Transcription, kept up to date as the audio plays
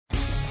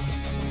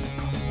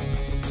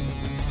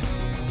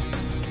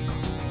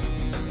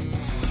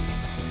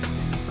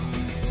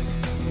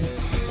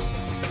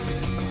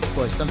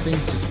boy, some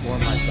things just warm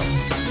my soul.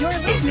 You're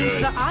listening to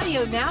the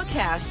Audio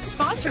Nowcast,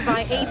 sponsored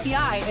by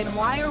API and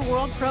Wire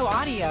World Pro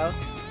Audio.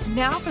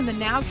 Now from the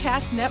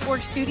Nowcast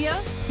Network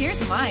Studios,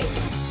 here's Mike.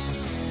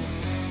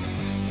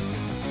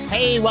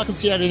 Hey, welcome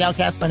to the Audio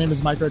Nowcast. My name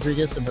is Mike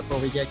Rodriguez, and before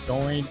we get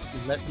going,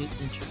 let me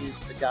introduce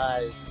the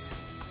guys.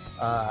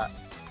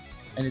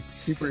 And it's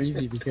super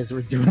easy because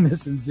we're doing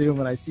this in Zoom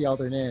and I see all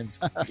their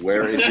names.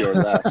 Where is your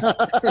left?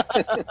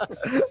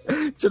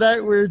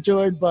 Tonight we're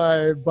joined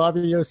by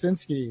Bobby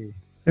Osinski.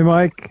 Hey,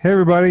 Mike. Hey,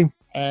 everybody.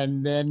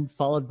 And then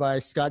followed by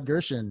Scott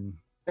Gershon.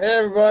 Hey,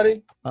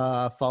 everybody.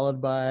 Followed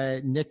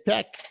by Nick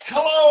Peck.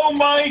 Hello,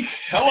 Mike.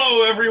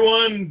 Hello,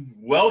 everyone.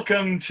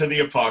 Welcome to the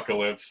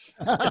apocalypse.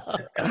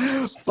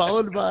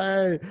 Followed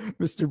by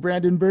Mr.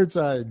 Brandon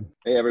Birdside.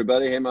 Hey,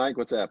 everybody. Hey, Mike.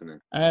 What's happening?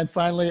 And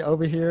finally,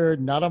 over here,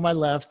 not on my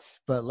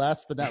left, but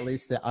last but not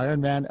least, the Iron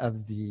Man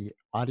of the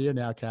Audio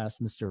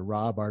Nowcast, Mr.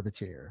 Rob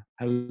Arbatier.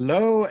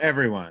 Hello,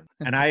 everyone.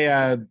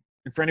 And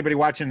for anybody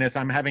watching this,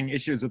 I'm having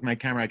issues with my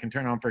camera. I can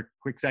turn on for a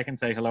quick second,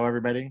 say hello,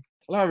 everybody.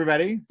 Hello,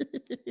 everybody.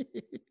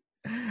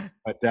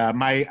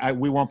 But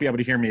we won't be able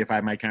to hear me if I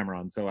have my camera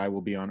on, so I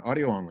will be on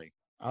audio only.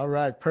 All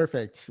right,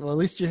 perfect. Well, at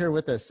least you're here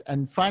with us.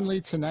 And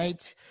finally,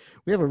 tonight,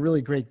 we have a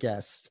really great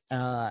guest.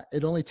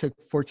 It only took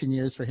 14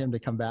 years for him to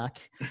come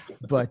back,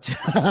 but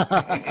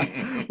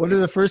one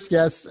of the first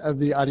guests of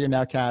the Audio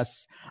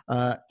Nowcast,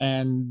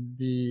 and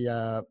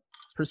the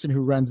person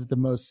who runs the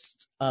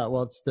most,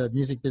 it's the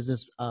Music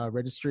Business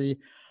Registry.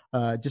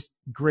 Just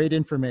great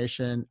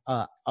information.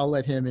 I'll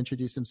let him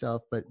introduce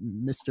himself, but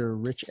Mr.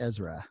 Rich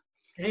Ezra.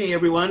 Hey,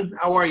 everyone.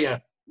 How are you?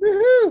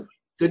 Woohoo!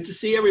 Good to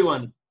see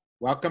everyone.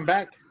 Welcome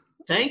back.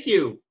 Thank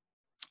you.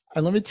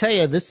 And let me tell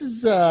you, this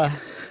is,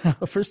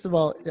 first of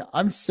all,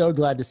 I'm so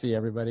glad to see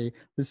everybody.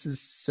 This is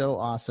so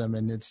awesome.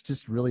 And it's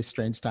just really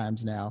strange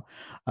times now.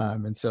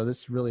 And so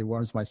this really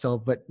warms my soul.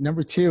 But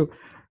number two,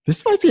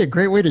 this might be a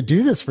great way to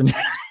do this for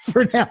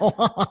now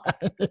on.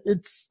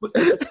 It's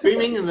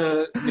streaming and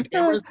the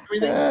cameras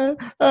and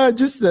everything.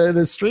 Just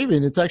the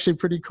streaming. It's actually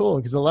pretty cool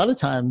because a lot of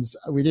times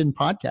we didn't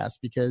podcast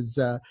because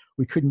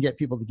we couldn't get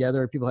people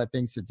together. People had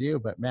things to do.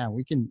 But man,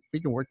 we can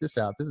work this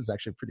out. This is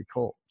actually pretty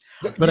cool.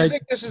 But I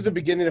think this is the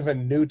beginning of a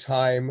new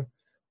time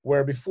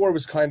where before it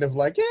was kind of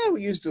like, yeah,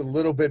 we used it a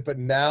little bit, but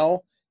now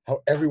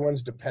how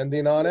everyone's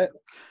depending on it.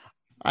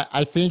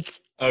 I think.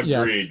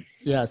 Agreed.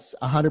 Yes,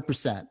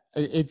 100%.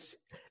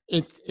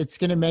 It's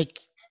going to make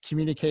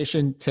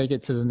communication take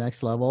it to the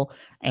next level,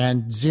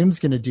 and Zoom's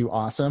going to do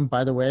awesome,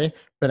 by the way.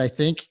 But I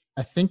think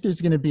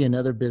there's going to be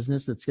another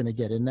business that's going to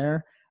get in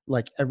there,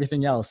 like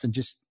everything else, and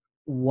just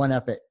one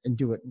up it and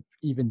do it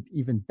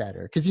even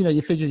better. Because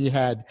you figure you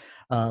had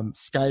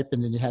Skype,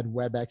 and then you had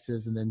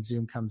WebExes, and then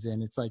Zoom comes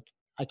in. It's like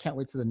I can't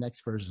wait to the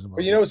next version.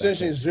 But what's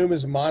interesting? Zoom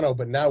is mono,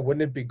 but now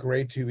wouldn't it be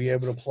great to be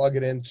able to plug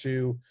it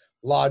into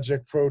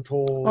Logic, Pro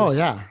Tools? Oh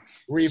yeah.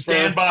 Reaper?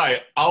 Stand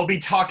by. I'll be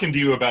talking to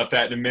you about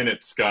that in a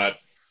minute, Scott.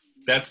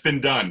 That's been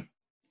done.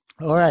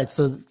 All right.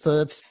 So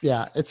that's,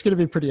 it's going to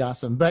be pretty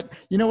awesome. But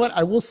you know what?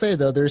 I will say,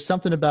 though, there's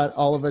something about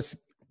all of us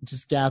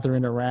just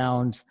gathering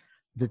around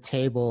the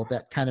table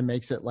that kind of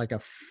makes it like a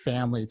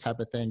family type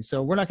of thing.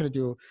 So we're not going to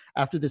do,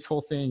 after this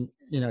whole thing,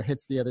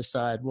 hits the other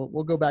side,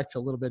 we'll go back to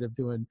a little bit of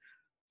doing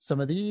some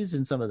of these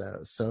and some of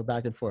those. So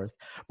back and forth.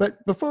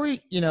 But before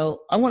we,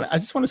 I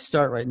just want to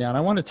start right now, and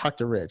I want to talk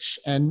to Rich.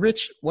 And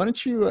Rich, why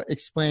don't you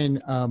explain,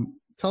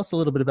 tell us a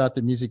little bit about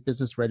the Music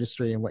Business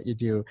Registry and what you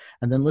do.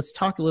 And then let's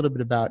talk a little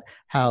bit about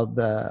how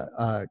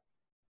the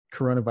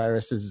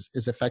coronavirus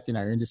is affecting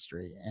our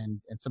industry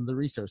and some of the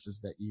resources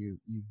that you've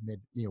made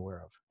me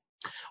aware of.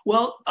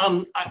 Well,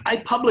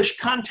 I publish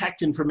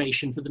contact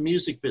information for the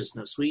music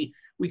business. We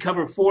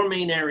cover four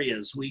main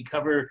areas. We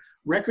cover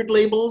record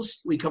labels,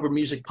 we cover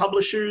music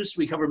publishers,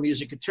 we cover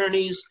music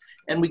attorneys,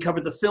 and we cover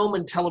the film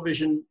and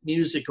television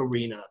music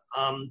arena.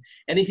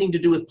 Anything to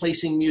do with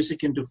placing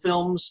music into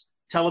films,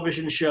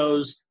 television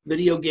shows,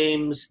 video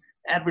games,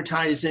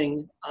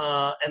 advertising,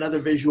 and other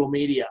visual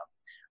media.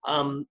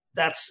 And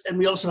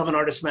we also have an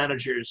artist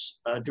managers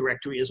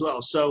directory as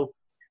well. So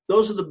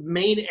those are the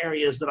main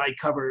areas that I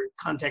cover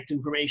contact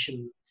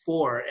information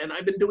for. And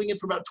I've been doing it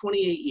for about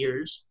 28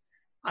 years.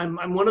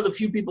 I'm one of the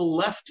few people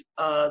left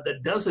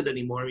that does it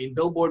anymore. I mean,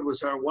 Billboard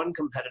was our one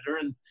competitor.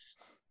 And,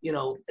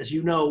 as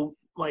you know,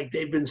 like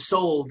they've been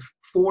sold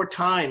 4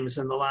 times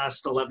in the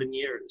last 11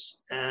 years.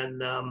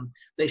 And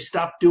they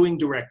stopped doing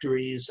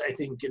directories, I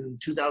think, in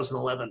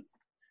 2011.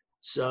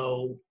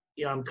 So,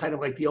 I'm kind of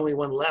like the only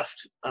one left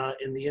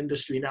in the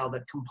industry now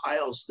that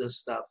compiles this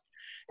stuff.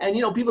 And,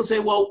 people say,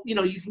 well,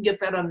 you can get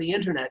that on the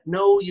internet.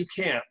 No, you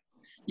can't.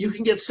 You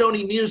can get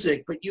Sony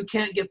Music, but you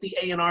can't get the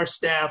A&R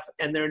staff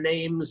and their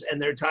names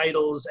and their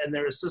titles and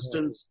their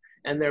assistants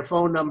and their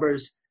phone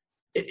numbers.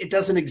 It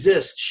doesn't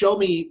exist. Show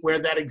me where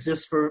that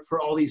exists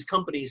for all these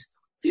companies.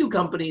 Few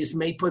companies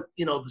may put,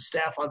 the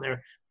staff on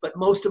there, but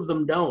most of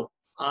them don't.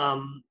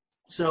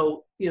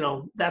 So,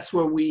 that's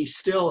where we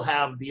still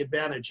have the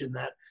advantage in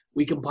that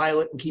we compile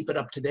it and keep it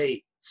up to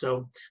date.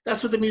 So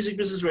that's what the Music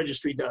Business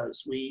Registry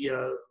does. We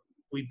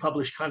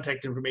publish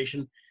contact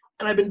information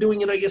and I've been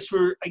doing it, I guess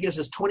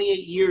it's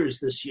 28 years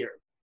this year.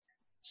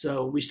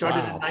 So we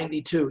started Wow. in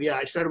 92. Yeah,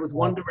 I started with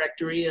one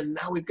directory, and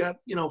now we've got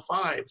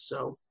 5.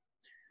 So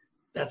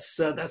that's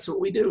what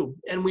we do.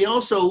 And we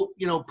also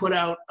put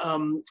out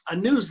a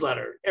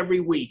newsletter every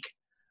week.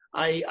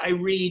 I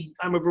read.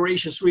 I'm a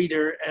voracious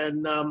reader,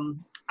 and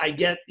I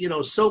get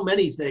so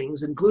many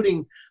things,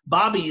 including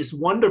Bobby's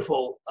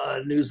wonderful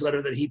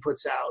newsletter that he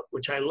puts out,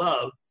 which I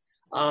love.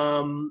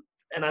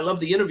 And I love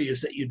the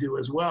interviews that you do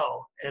as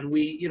well. And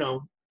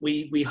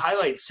we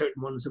highlight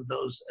certain ones of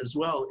those as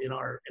well in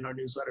our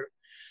newsletter,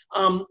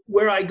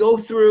 where I go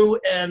through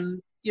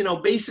and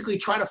basically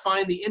try to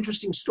find the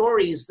interesting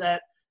stories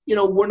that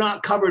were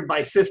not covered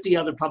by 50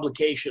 other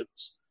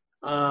publications,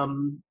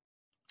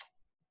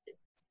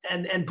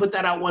 and put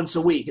that out once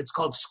a week. It's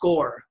called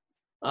Score,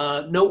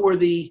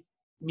 noteworthy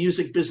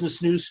music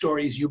business news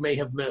stories you may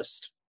have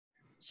missed.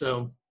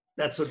 So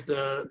that's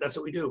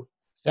what we do.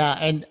 Yeah,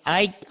 and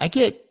I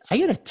get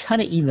a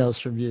ton of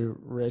emails from you,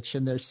 Rich,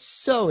 and they're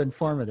so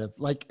informative.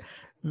 Like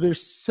they're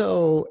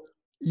so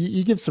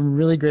you give some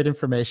really great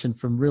information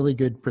from really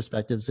good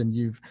perspectives, and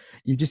you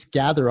just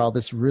gather all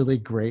this really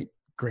great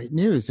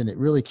news, and it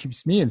really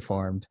keeps me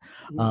informed.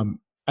 And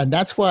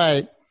that's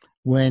why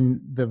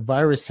when the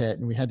virus hit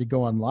and we had to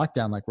go on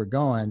lockdown like we're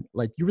going,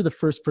 like you were the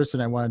first person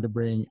I wanted to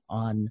bring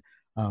on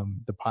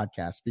the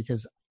podcast,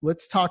 because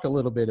let's talk a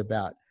little bit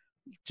about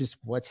just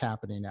what's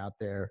happening out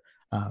there.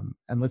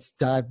 And let's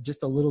dive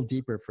just a little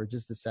deeper for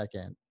just a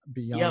second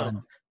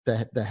beyond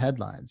the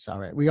headlines. All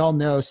right. We all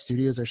know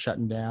studios are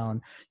shutting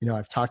down.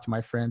 I've talked to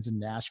my friends in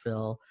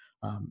Nashville.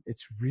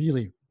 It's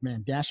really,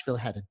 man, Nashville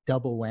had a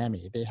double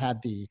whammy. They had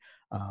the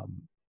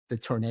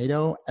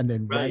tornado, and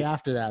then right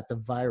after that, the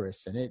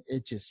virus, and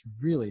it just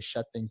really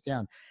shut things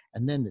down.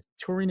 And then the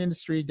touring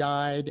industry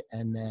died,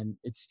 and then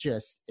it's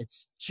just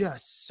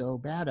so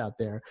bad out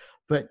there.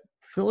 But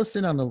fill us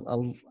in on a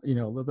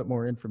little bit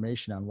more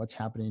information on what's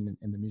happening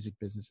in the music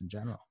business in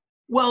general.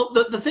 Well,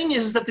 the thing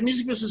is that the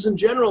music business in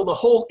general, the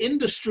whole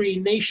industry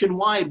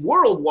nationwide,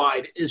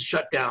 worldwide, is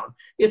shut down.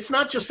 It's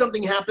not just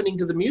something happening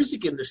to the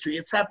music industry.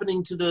 It's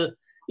happening to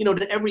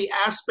to every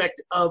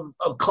aspect of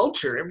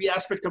culture, every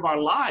aspect of our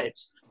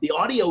lives. The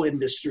audio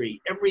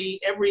industry,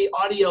 every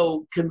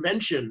audio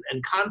convention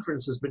and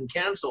conference has been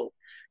canceled.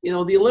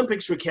 The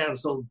Olympics were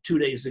canceled 2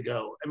 days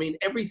ago. I mean,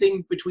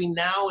 everything between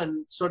now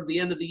and sort of the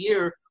end of the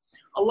year,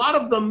 a lot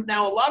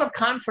of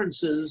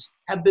conferences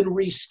have been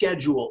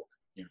rescheduled.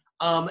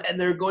 And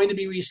they're going to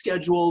be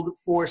rescheduled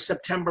for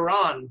September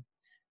on.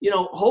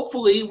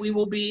 Hopefully we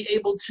will be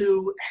able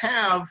to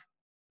have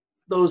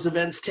those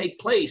events take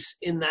place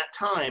in that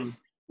time.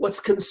 What's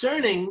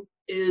concerning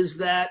is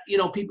that,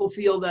 people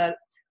feel that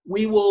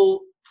we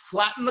will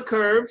flatten the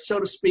curve, so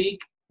to speak.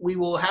 We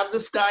will have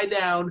this die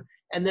down,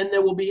 and then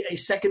there will be a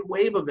second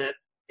wave of it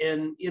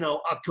in,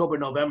 October,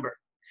 November.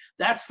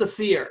 That's the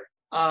fear,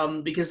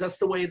 because that's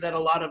the way that a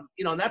lot of,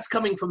 and that's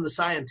coming from the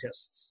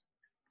scientists.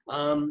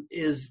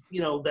 Is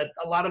that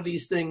a lot of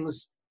these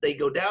things, they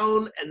go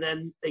down and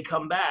then they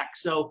come back.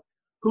 So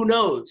who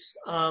knows?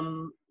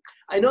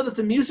 I know that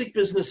the music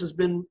business has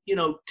been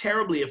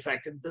terribly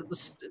affected.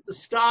 The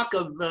stock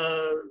of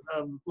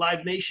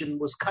Live Nation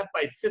was cut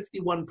by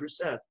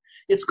 51%.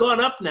 It's gone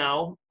up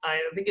now.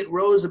 I think it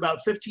rose about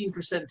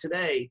 15%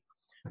 today.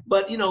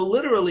 But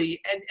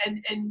literally,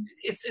 and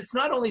it's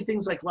not only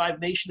things like Live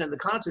Nation and the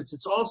concerts.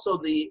 It's also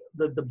the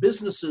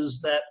businesses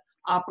that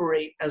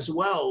operate as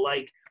well.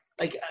 Like,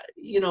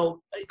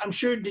 I'm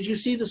sure, did you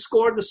see the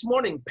Score this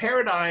morning?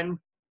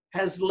 Paradigm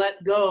has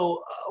let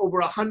go over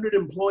 100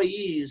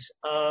 employees,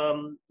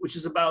 which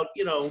is about,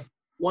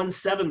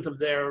 1/7 of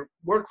their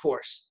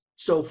workforce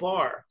so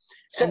far.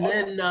 So, and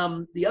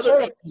then the other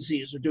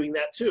agencies are doing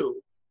that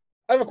too.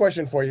 I have a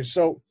question for you.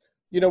 So,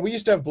 we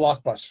used to have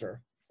Blockbuster.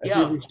 And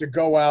people used to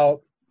go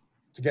out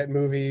to get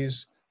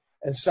movies,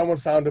 and someone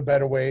found a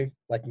better way,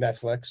 like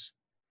Netflix,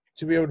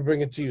 to be able to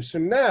bring it to you. So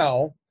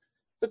now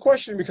the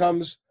question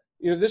becomes,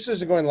 this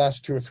isn't going to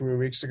last 2 or 3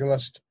 weeks. It's going to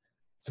last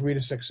 3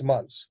 to 6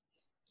 months.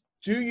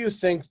 Do you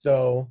think,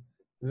 though,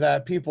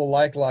 that people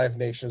like Live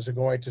Nations are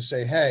going to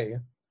say, hey,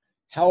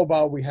 how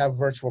about we have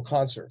virtual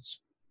concerts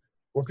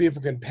where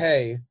people can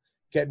pay,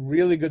 get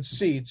really good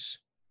seats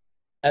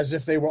as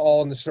if they were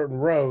all in the certain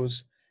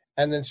rows,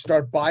 and then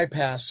start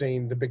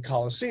bypassing the big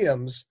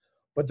coliseums,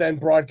 but then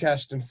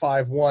broadcast in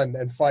 5.1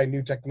 and find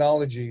new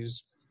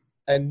technologies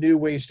and new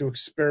ways to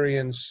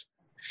experience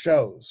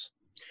shows?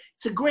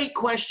 It's a great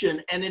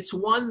question, and it's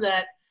one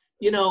that,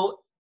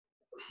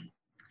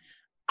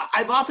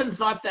 I've often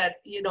thought that,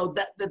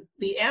 that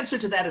the answer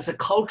to that is a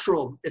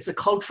cultural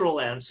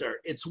answer.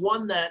 It's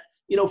one that,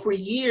 for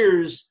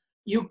years,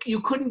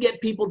 you couldn't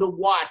get people to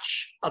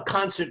watch a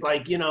concert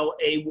like,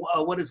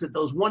 what is it,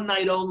 those one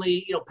night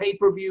only,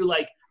 pay-per-view,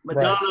 like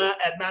Madonna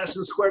at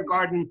Madison Square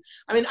Garden.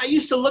 I mean, I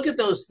used to look at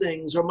those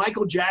things, or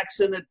Michael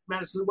Jackson at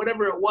Madison,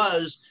 whatever it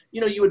was,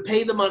 you would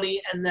pay the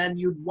money and then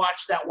you'd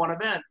watch that one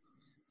event.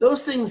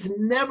 Those things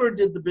never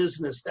did the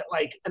business that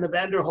like an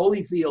Evander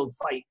Holyfield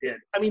fight did.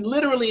 I mean,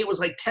 literally it was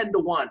like 10 to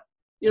 1.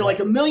 You know, like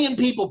 1 million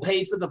people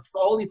paid for the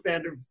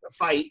Holyfield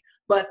fight,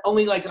 but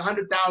only like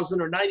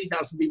 100,000 or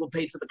 90,000 people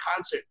paid for the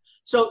concert.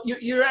 So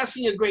you're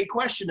asking a great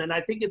question, and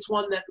I think it's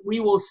one that we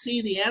will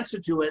see the answer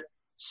to it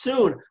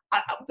soon.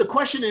 The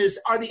question is,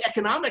 are the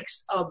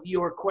economics of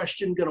your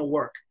question going to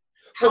work?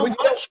 How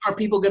much are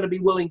people going to be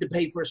willing to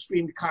pay for a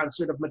streamed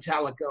concert of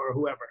Metallica or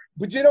whoever?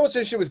 But you know what's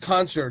the issue with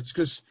concerts?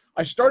 Because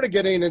I started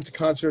getting into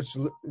concerts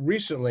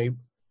recently,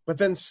 but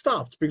then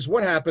stopped. Because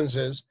what happens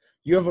is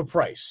you have a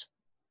price.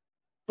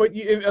 But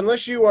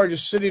unless you are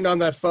just sitting on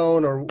that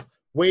phone or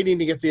waiting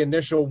to get the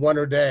initial one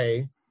a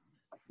day,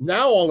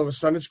 now all of a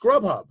sudden it's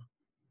Grubhub.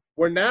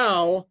 Where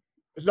now,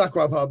 it's not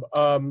Grubhub.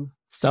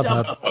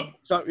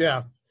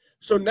 StubHub.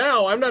 So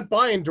now I'm not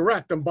buying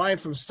direct. I'm buying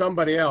from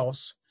somebody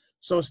else.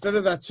 So instead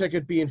of that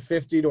ticket being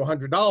 $50 to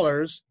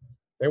 $100,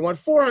 they want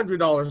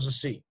 $400 a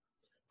seat.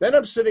 Then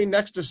I'm sitting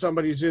next to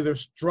somebody who's either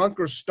drunk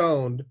or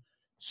stoned,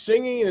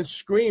 singing and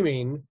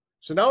screaming.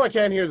 So now I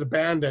can't hear the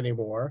band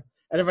anymore.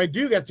 And if I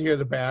do get to hear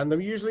the band,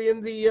 I'm usually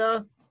in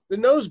the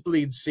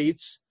nosebleed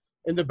seats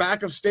in the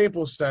back of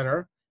Staples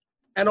Center,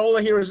 and all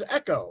I hear is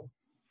echo.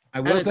 I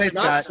will say, it's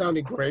not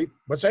sounding great.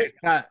 What's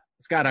that?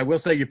 Scott, I will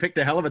say you picked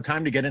a hell of a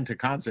time to get into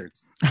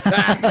concerts.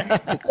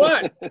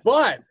 But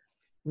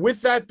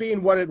with that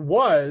being what it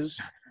was,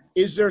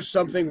 is there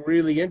something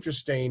really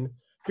interesting?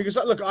 Because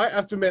look, I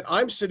have to admit,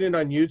 I'm sitting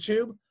on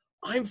YouTube.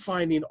 I'm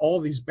finding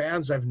all these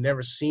bands I've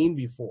never seen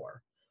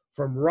before,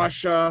 from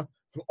Russia,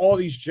 from all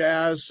these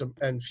jazz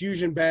and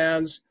fusion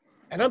bands,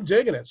 and I'm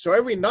digging it. So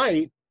every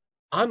night,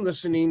 I'm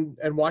listening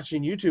and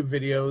watching YouTube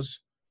videos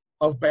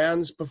of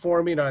bands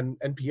performing on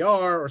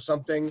NPR or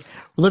something.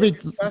 Let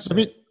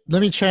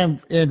me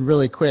chime in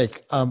really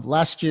quick.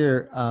 Last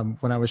year,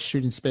 when I was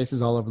shooting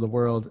spaces all over the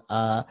world,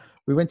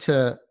 we went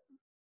to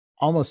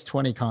almost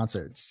 20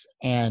 concerts,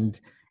 and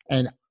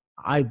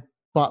I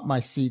bought my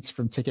seats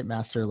from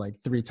Ticketmaster like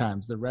 3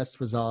 times. The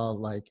rest was all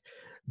like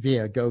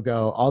via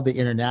GoGo, all the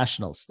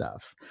international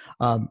stuff.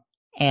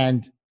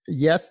 And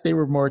yes, they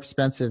were more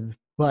expensive,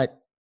 but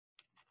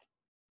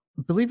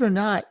believe it or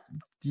not,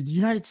 the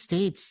United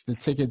States, the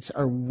tickets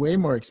are way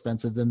more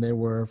expensive than they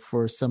were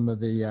for some of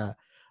the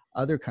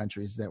other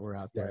countries that were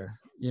out there.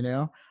 You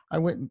know, I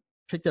went and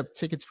picked up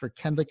tickets for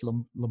Kendrick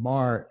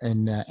Lamar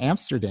in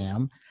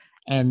Amsterdam,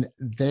 and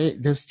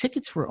those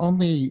tickets were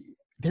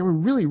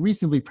really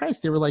reasonably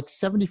priced. They were like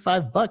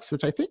 $75,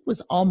 which I think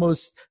was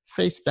almost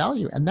face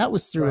value, and that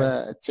was through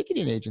a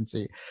ticketing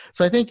agency.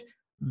 So I think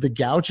the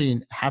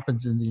gouging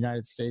happens in the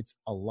United States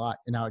a lot.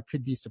 And now it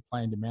could be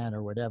supply and demand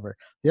or whatever.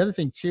 The other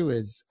thing too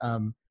is,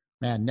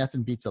 man,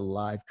 nothing beats a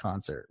live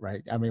concert,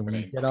 right? I mean, when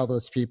you get all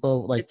those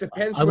people, like, it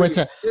depends I went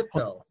to, sit,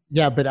 though.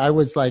 Yeah, but I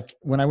was like,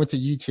 when I went to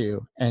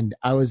U2 and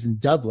I was in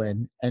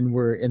Dublin and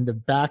we're in the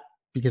back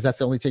because that's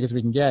the only tickets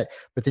we can get.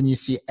 But then you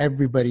see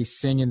everybody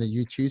singing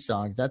the U2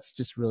 songs. That's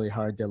just really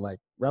hard to like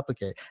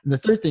replicate. And the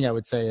third thing I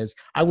would say is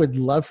I would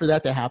love for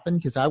that to happen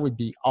because I would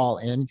be all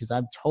in because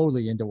I'm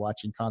totally into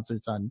watching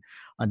concerts on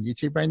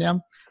YouTube right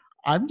now.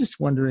 I'm just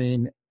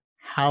wondering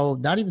how,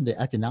 not even the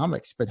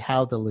economics, but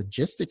how the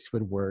logistics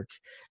would work.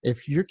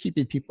 If you're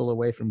keeping people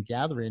away from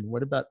gathering,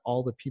 what about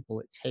all the people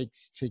it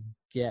takes to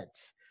get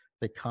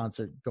the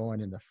concert going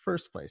in the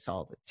first place,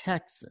 all the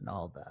techs and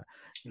all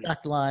the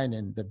backline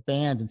and the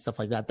band and stuff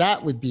like that?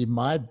 That would be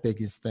my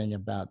biggest thing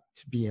about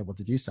to be able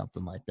to do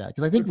something like that,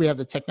 because I think we have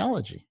the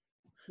technology.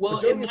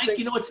 Well, Mike,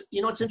 you know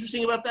what's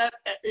interesting about that?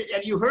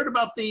 Have you heard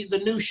about the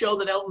new show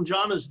that Elton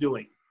John is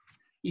doing?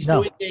 He's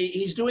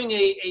doing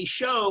a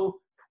show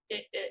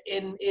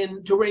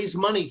in to raise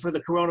money for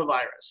the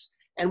coronavirus.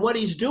 And what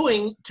he's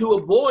doing to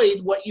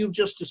avoid what you've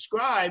just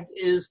described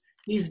is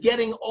he's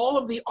getting all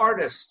of the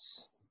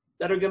artists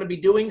that are going to be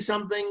doing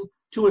something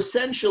to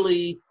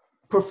essentially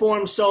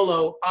perform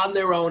solo on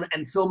their own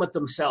and film it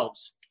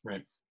themselves.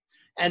 Right.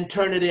 And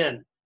turn it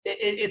in.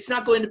 It's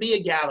not going to be a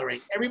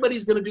gathering.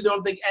 Everybody's going to do their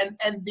own thing.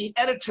 And the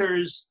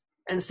editors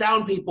and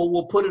sound people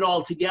will put it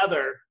all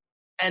together.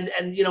 And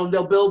you know,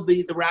 they'll build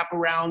the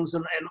wraparounds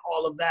and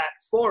all of that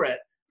for it.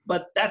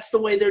 But that's the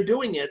way they're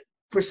doing it,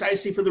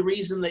 precisely for the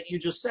reason that you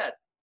just said.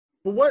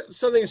 But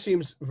something that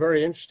seems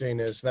very interesting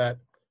is that,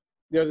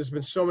 you know, there's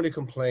been so many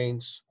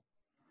complaints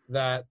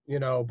that, you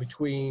know,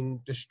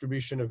 between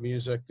distribution of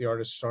music, the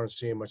artists aren't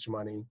seeing much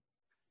money.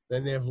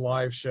 Then they have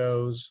live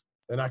shows.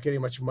 They're not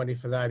getting much money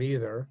for that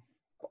either.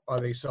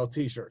 Or they sell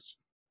T-shirts.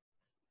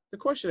 The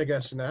question, I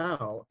guess,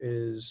 now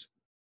is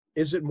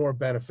it more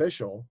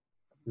beneficial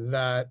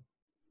that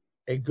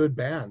a good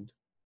band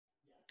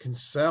can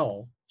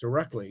sell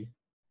directly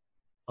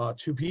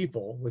to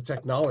people with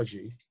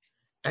technology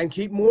and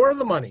keep more of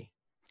the money,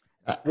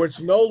 where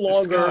it's no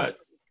longer...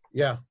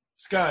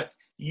 Scott,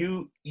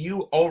 you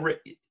already...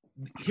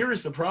 Here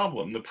is the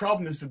problem. The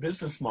problem is the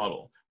business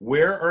model.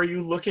 Where are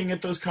you looking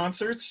at those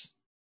concerts?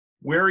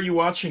 Where are you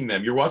watching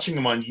them? You're watching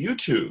them on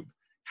YouTube.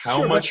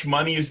 How much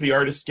money is the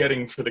artist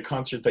getting for the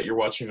concert that you're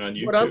watching on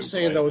YouTube? What I'm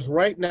saying, though, is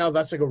right now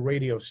that's like a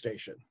radio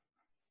station.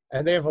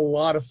 And they have a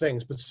lot of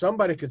things. But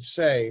somebody could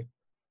say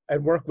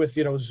and work with,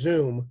 you know,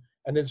 Zoom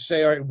and then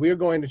say, all right, we're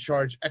going to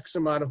charge X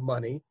amount of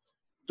money.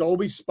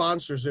 Dolby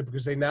sponsors it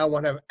because they now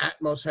want to have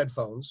Atmos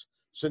headphones.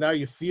 So now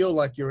you feel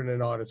like you're in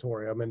an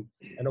auditorium and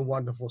in a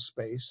wonderful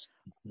space.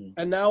 Mm-hmm.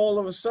 And now all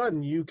of a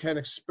sudden you can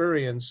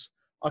experience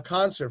a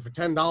concert for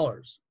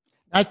 $10.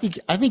 I think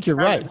you're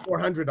right.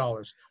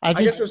 $400. I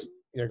guess there's,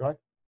 yeah, go ahead.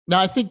 No,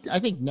 I think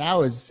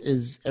now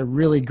is a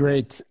really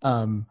great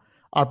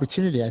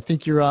opportunity. I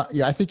think you're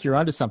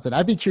onto something.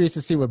 I'd be curious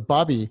to see what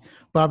Bobby,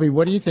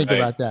 what do you think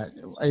about that?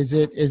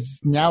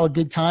 Is now a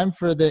good time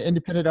for the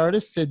independent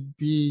artists to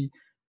be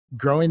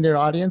growing their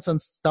audience on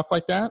stuff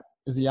like that?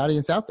 Is the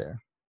audience out there?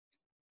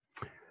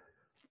 Too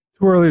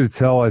early to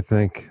tell, I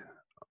think.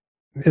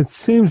 It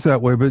seems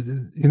that way, but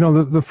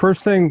the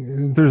first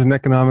thing, there's an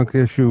economic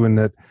issue in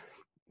that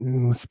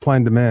supply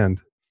and demand.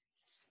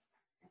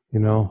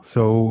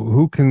 So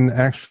who can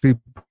actually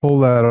pull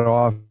that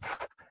off,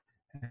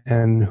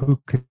 and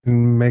who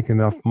can make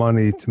enough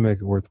money to make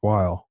it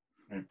worthwhile?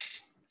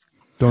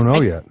 Don't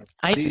know yet.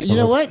 You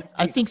know what?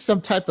 I think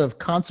some type of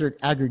concert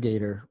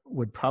aggregator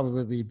would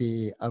probably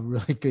be a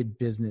really good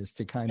business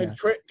to kind of.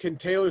 Can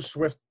Taylor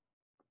Swift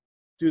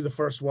do the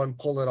first one,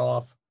 pull it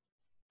off,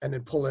 and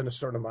then pull in a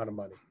certain amount of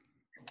money?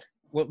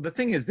 Well, the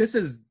thing is, this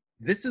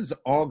is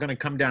all going to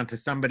come down to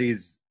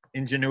somebody's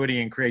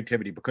ingenuity and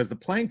creativity, because the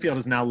playing field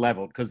is now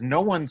leveled, because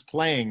no one's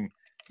playing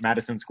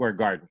Madison Square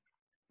Garden.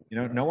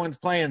 No one's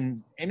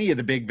playing any of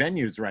the big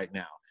venues right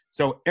now.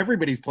 So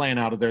everybody's playing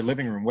out of their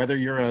living room, whether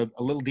you're a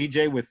little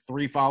DJ with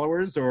 3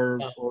 followers or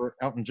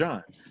Elton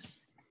John.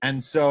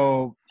 And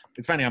so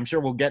it's funny, I'm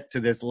sure we'll get to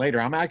this later.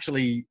 I'm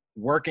actually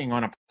working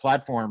on a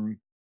platform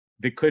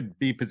that could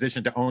be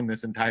positioned to own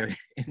this entire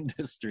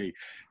industry.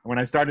 When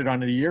I started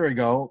on it a year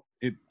ago,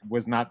 it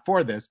was not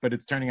for this, but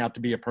it's turning out to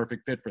be a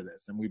perfect fit for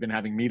this. And we've been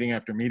having meeting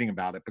after meeting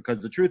about it,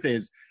 because the truth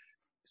is,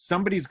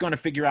 somebody's going to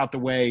figure out the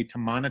way to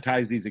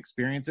monetize these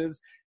experiences.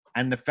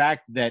 And the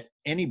fact that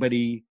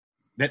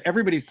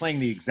everybody's playing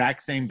the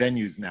exact same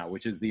venues now,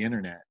 which is the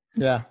internet,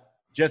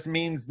 just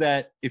means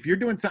that if you're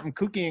doing something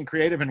kooky and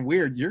creative and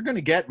weird, you're going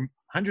to get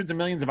hundreds of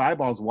millions of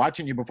eyeballs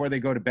watching you before they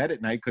go to bed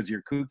at night because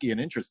you're kooky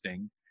and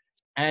interesting.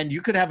 And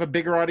you could have a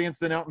bigger audience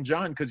than Elton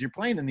John because you're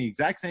playing in the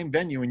exact same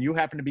venue and you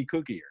happen to be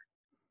kookier.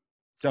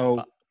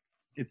 So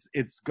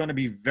it's going to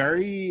be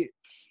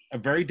a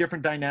very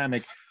different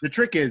dynamic. The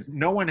trick is,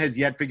 no one has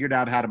yet figured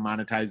out how to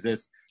monetize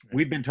this.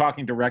 We've been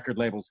talking to record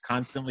labels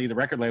constantly. The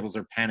record labels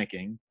are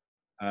panicking.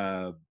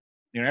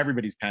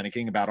 Everybody's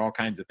panicking about all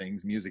kinds of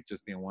things, music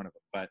just being one of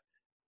them. But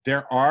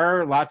there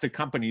are lots of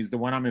companies, the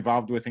one I'm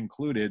involved with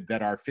included,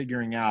 that are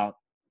figuring out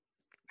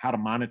how to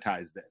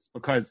monetize this.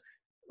 Because,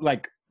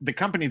 like, the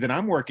company that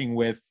I'm working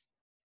with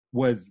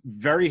was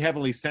very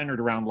heavily centered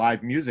around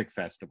live music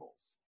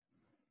festivals.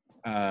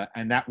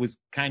 And that was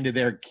kind of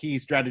their key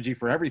strategy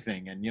for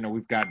everything. And,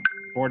 we've got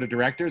board of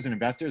directors and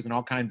investors and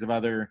all kinds of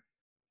other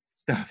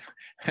stuff.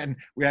 And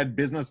we had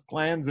business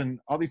plans and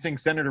all these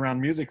things centered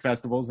around music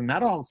festivals. And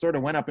that all sort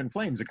of went up in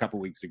flames a couple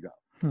weeks ago.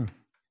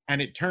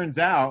 And it turns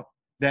out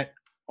that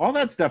all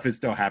that stuff is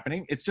still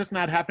happening. It's just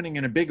not happening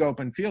in a big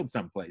open field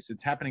someplace.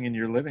 It's happening in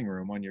your living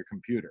room on your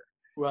computer.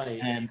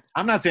 Right. And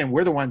I'm not saying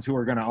we're the ones who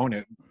are going to own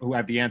it, who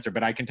have the answer,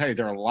 but I can tell you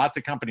there are lots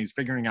of companies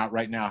figuring out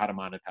right now how to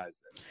monetize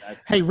this.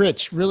 Hey,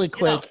 Rich, really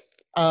quick,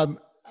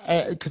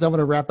 because I want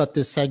to wrap up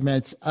this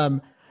segment.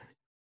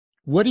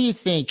 What do you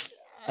think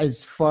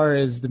as far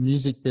as the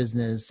music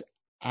business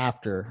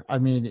after? I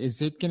mean,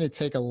 is it going to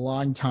take a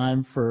long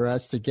time for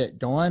us to get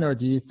going, or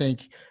do you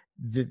think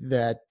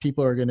that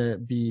people are going to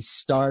be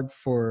starved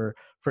for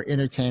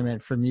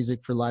entertainment, for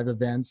music, for live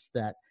events,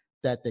 that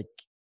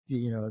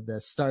the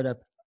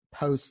startup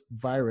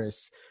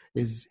post-virus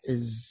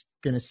is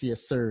going to see a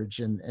surge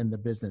in the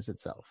business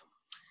itself?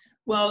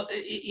 Well,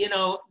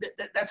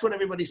 that's what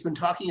everybody's been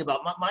talking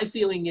about. My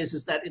feeling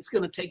is that it's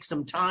going to take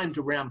some time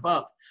to ramp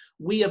up.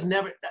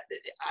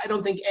 I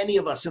don't think any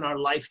of us in our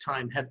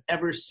lifetime have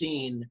ever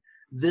seen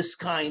this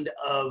kind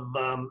of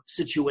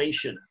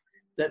situation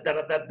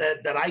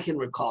that I can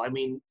recall. I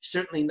mean,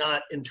 certainly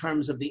not in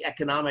terms of the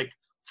economic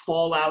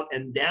fallout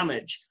and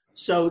damage.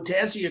 So to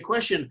answer your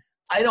question,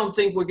 I don't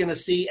think we're going to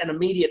see an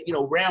immediate,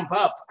 ramp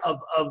up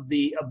of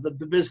the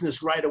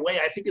business right away.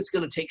 I think it's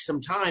going to take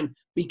some time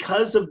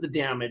because of the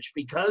damage,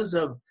 because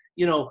of,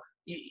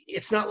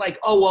 it's not like,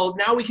 oh, well,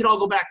 now we can all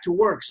go back to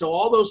work. So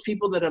all those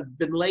people that have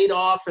been laid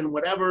off and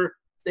whatever,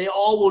 they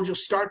all will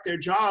just start their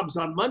jobs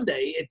on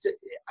Monday.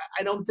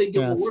 I don't think it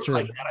will work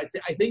like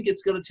that. I think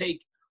it's going to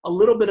take a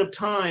little bit of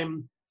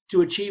time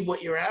to achieve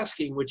what you're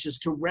asking, which is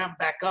to ramp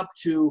back up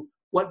to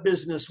what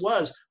business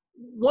was.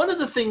 One of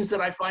the things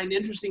that I find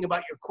interesting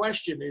about your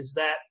question is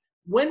that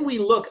when we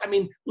look, I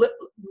mean,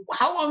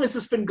 how long has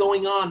this been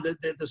going on,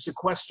 the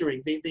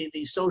sequestering,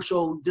 the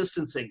social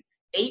distancing?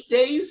 8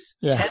 days?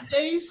 Yeah. 10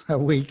 days? A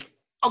week.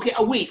 Okay,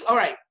 a week. All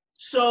right.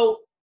 So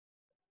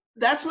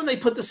that's when they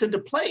put this into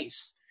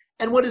place.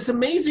 And what is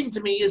amazing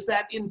to me is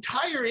that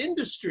entire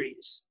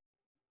industries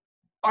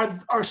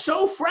are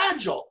so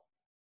fragile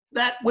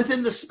that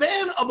within the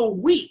span of a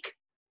week,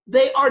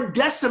 they are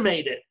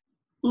decimated,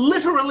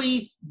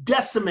 literally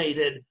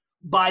decimated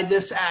by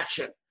this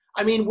action.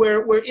 I mean,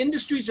 where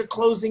industries are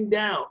closing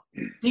down,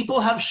 people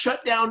have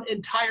shut down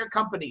entire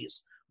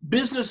companies,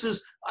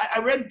 businesses. I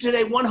read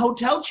today one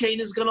hotel chain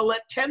is going to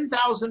let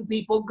 10,000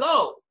 people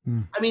go.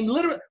 I mean,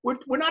 literally,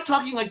 we're not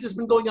talking like this has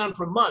been going on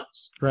for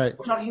months. Right.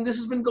 We're talking this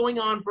has been going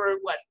on for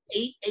what,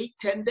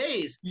 10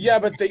 days. Yeah,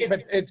 but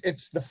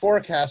it's the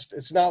forecast.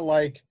 It's not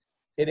like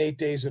in 8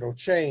 days it'll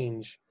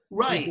change.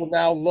 Right. People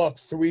now look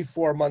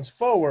 3-4 months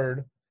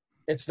forward.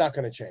 It's not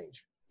going to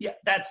change. Yeah,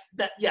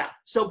 yeah.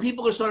 So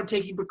people are sort of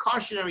taking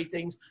precautionary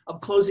things of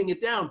closing it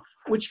down,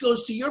 which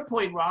goes to your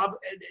point, Rob.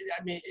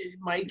 I mean,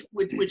 Mike,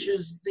 which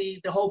is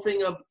the whole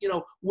thing of,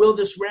 will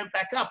this ramp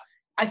back up?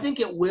 I think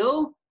it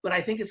will, but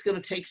I think it's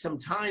going to take some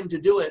time to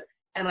do it,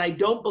 and I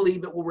don't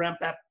believe it will ramp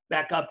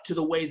back up to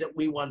the way that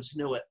we once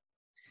knew it.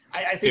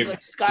 I think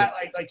like Scott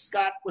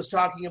was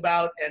talking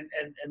about, and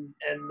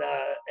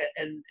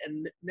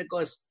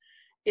Nicholas.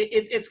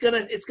 It's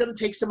gonna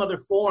take some other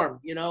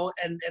form,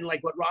 and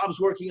like what Rob's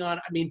working on.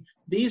 I mean,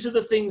 these are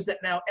the things that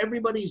now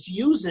everybody's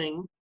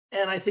using,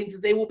 and I think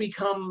that they will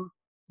become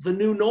the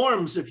new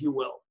norms, if you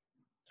will.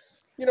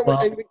 Go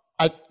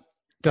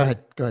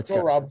ahead. Go,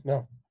 Scott. Rob.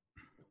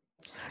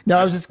 No,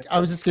 I was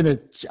gonna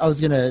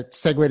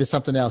segue to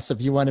something else. So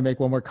if you want to make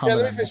one more comment.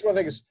 Yeah, let me finish one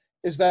thing.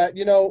 Is that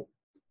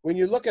when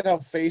you look at how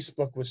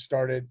Facebook was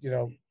started,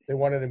 they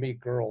wanted to meet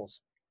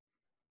girls,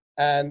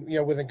 and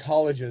within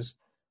colleges.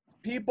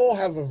 People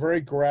have a very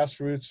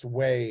grassroots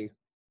way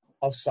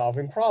of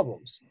solving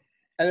problems.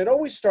 And it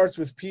always starts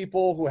with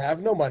people who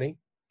have no money,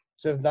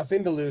 so they have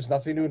nothing to lose,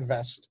 nothing to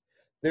invest.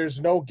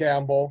 There's no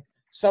gamble.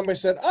 Somebody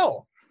said,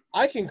 oh,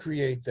 I can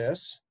create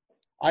this.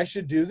 I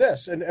should do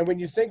this. And when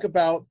you think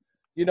about,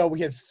 we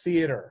had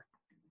theater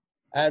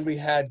and we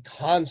had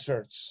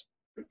concerts,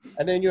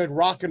 and then you had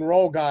rock and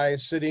roll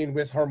guys sitting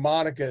with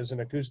harmonicas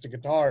and acoustic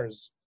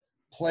guitars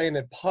playing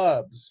at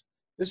pubs.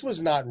 This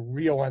was not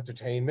real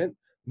entertainment.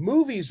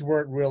 Movies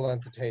weren't real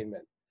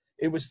entertainment.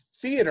 It was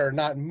theater,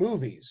 not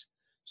movies.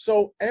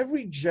 So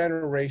every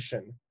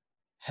generation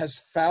has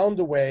found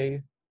a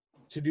way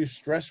to do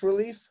stress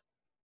relief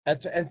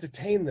and to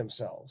entertain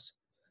themselves.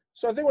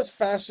 So I think what's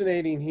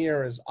fascinating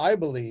here is I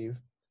believe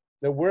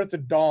that we're at the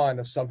dawn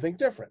of something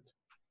different,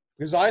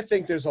 because I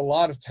think there's a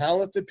lot of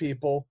talented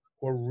people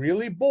who are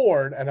really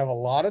bored and have a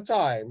lot of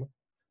time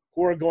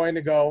who are going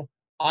to go,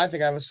 I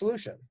think I have a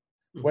solution,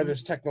 whether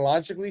it's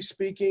technologically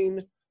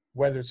speaking,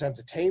 whether it's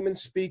entertainment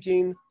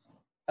speaking.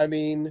 I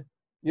mean,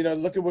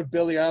 look at what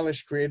Billie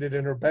Eilish created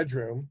in her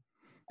bedroom,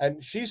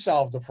 and she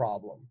solved the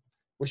problem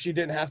where she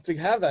didn't have to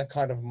have that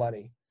kind of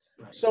money.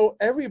 Right. So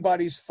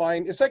everybody's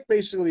it's like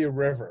basically a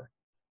river.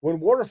 When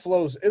water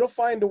flows, it'll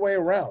find a way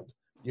around.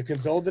 You can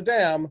build a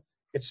dam,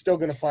 it's still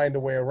going to find a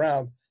way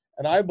around.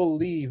 And I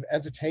believe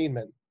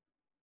entertainment,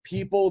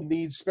 people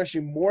need,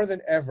 especially more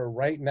than ever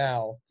right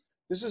now,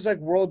 this is like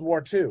World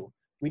War II.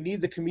 We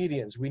need the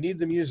comedians, we need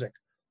the music.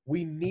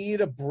 We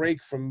need a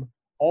break from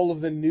all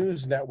of the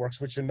news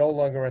networks, which are no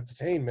longer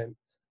entertainment,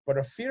 but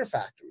are fear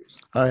factories.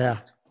 Oh, yeah.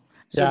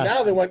 So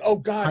now they went, oh,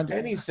 God,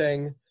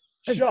 anything.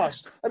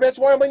 That's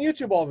why I'm on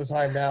YouTube all the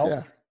time now.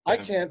 Yeah. I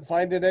can't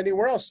find it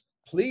anywhere else.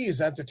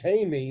 Please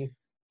entertain me.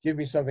 Give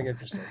me something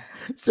interesting.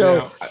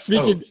 So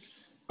speaking,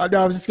 I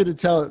was just going to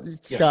tell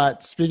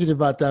Scott, speaking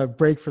about the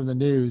break from the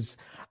news,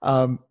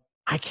 I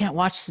can't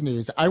watch the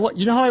news.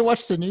 You know how I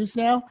watch the news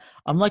now?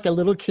 I'm like a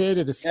little kid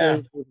at a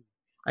scary movie.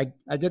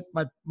 I get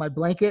my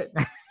blanket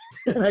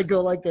and I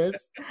go like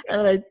this,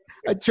 and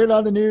I turn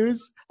on the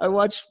news. I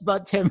watch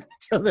about 10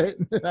 minutes of it,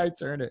 and then I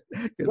turn it.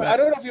 Well, I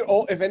don't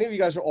know if any of you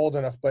guys are old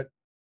enough, but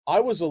I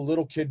was a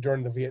little kid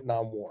during the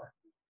Vietnam War.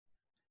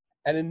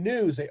 And in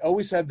news, they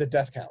always had the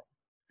death count.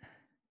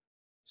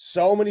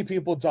 So many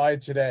people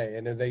died today,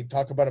 and they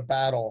talk about a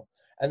battle,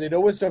 and they'd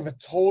always have a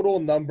total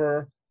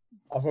number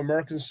of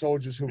American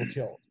soldiers who were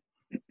killed.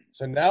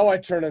 So now I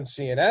turn on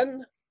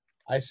CNN,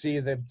 I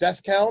see the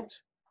death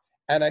count,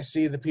 and I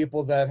see the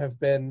people that have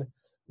been,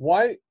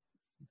 we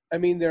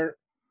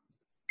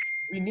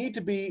need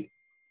to be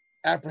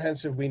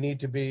apprehensive. We need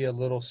to be a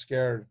little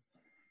scared.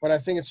 But I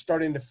think it's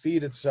starting to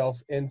feed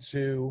itself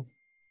into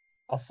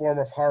a form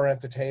of horror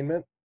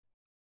entertainment.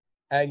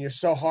 And you're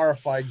so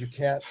horrified you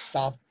can't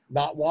stop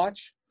not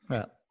watch.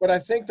 Yeah. But I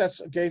think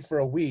that's gay for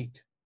a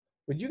week.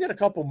 But you get a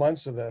couple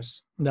months of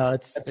this. No,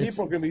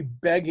 people are going to be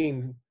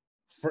begging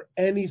for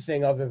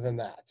anything other than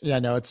that. Yeah,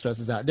 no, it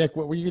stresses out. Nick,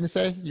 what were you going to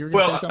say? You were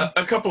going to say something?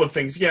 A couple of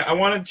things. Yeah, I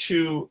wanted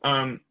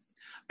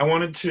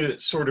to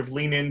sort of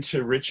lean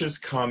into Rich's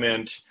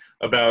comment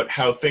about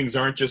how things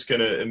aren't just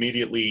going to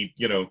immediately,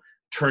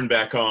 turn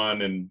back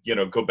on and,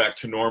 go back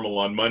to normal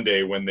on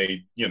Monday when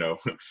they,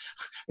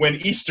 when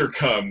Easter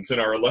comes and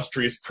our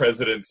illustrious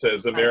president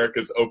says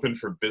America's open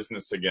for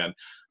business again.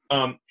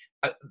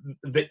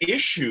 The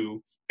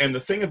issue and the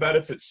thing about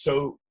it that's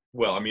so,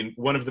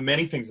 one of the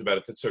many things about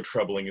it that's so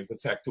troubling is the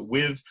fact that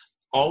with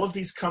all of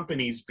these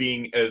companies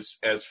being as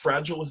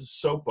fragile as a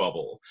soap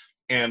bubble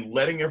and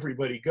letting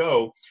everybody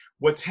go,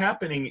 what's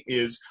happening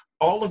is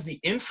all of the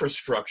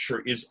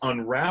infrastructure is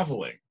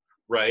unraveling,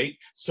 right?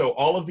 So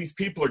all of these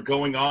people are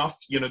going off,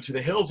 to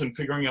the hills and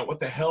figuring out what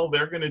the hell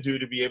they're going to do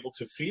to be able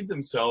to feed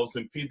themselves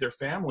and feed their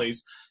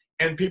families.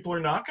 And people are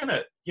not going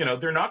to,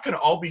 they're not going to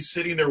all be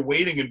sitting there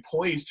waiting and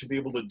poised to be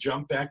able to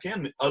jump back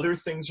in. Other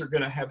things are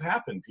going to have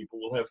happened. People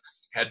will have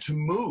had to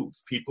move.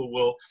 People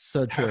will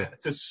have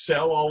to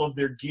sell all of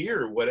their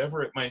gear,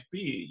 whatever it might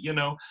be,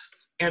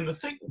 And the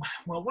thing,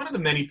 one of the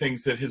many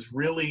things that has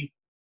really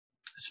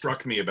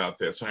struck me about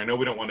this, and I know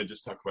we don't want to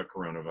just talk about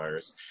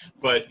coronavirus,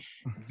 but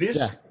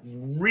this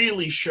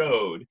really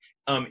showed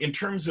in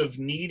terms of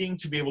needing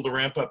to be able to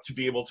ramp up to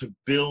be able to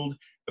build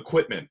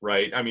equipment,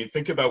 right? I mean,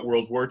 think about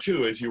World War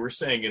II, as you were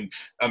saying, and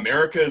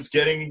America is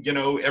getting,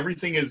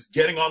 everything is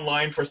getting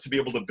online for us to be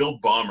able to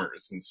build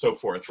bombers and so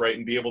forth, right?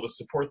 And be able to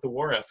support the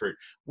war effort.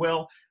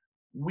 Well,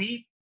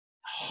 we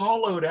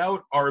hollowed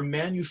out our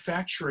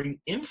manufacturing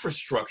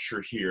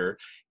infrastructure here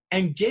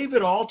and gave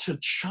it all to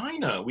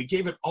China. We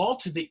gave it all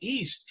to the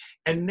East.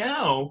 And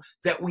now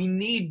that we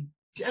need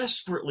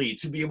desperately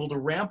to be able to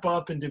ramp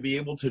up and to be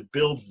able to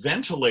build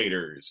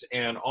ventilators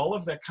and all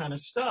of that kind of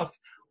stuff,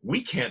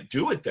 we can't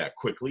do it that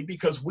quickly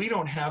because we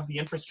don't have the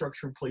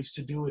infrastructure in place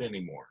to do it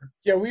anymore.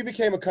 Yeah, we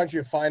became a country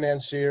of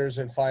financiers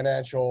and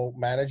financial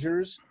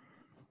managers,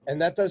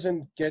 and that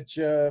doesn't get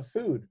you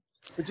food.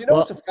 But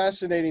it's a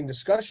fascinating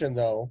discussion,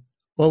 though.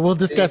 Well, we'll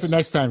discuss it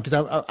next time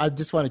because I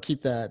just want to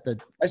keep that.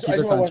 I just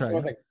want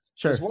one thing.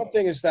 Sure. One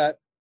thing is that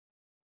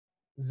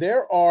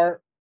there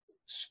will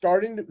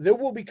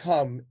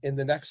become in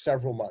the next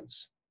several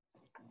months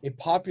a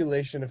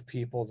population of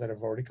people that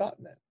have already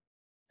gotten it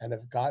and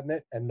have gotten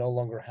it and no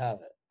longer have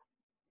it.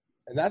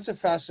 And that's a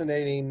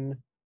fascinating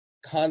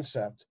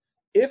concept.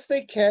 If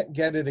they can't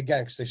get it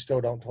again, because they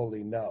still don't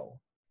totally know,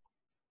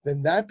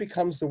 then that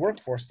becomes the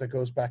workforce that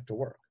goes back to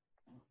work.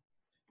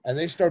 And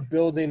they start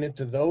building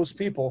into those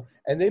people,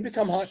 and they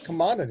become hot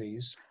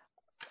commodities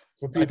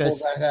for people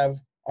that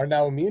are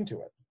now immune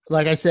to it.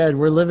 Like I said,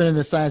 we're living in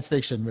a science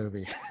fiction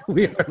movie.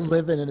 We are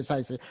living in a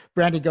science fiction.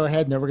 Brandon, go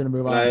ahead, and then we're going to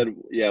move on.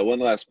 One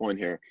last point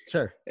here.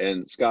 Sure.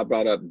 And Scott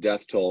brought up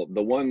death toll.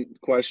 The one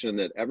question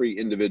that every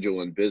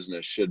individual in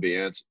business should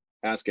be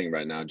asking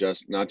right now,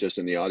 not just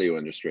in the audio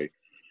industry,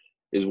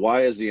 is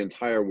why has the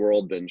entire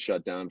world been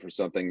shut down for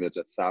something that's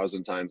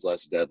 1,000 times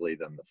less deadly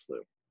than the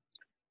flu?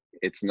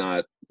 It's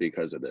not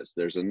because of this.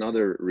 There's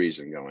another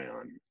reason going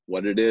on.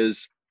 What it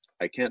is,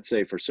 I can't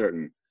say for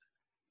certain.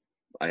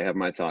 I have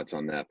my thoughts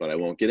on that, but I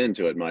won't get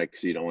into it, Mike,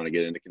 because you don't want to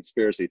get into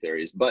conspiracy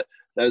theories. But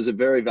that is a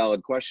very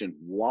valid question.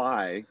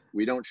 Why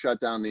we don't shut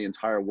down the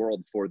entire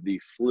world for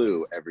the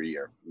flu every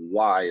year?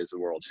 Why is the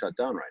world shut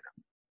down right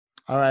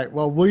now? All right.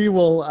 Well, we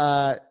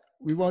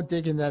won't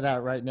dig into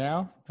that right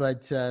now,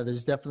 but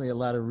there's definitely a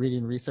lot of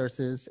reading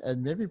resources,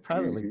 and maybe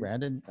privately,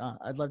 Brandon.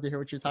 I'd love to hear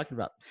what you're talking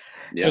about.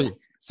 Yeah. Hey,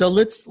 so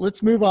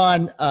let's move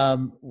on.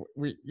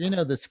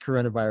 This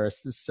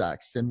coronavirus, this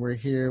sucks, and we're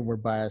here, we're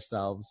by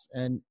ourselves,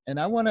 and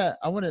I want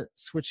to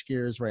switch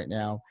gears right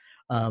now,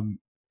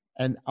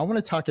 and I want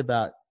to talk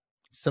about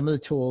some of the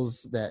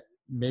tools that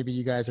maybe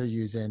you guys are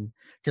using,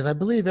 because I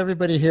believe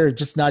everybody here,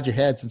 just nod your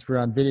head since we're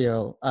on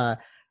video.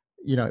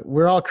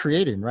 We're all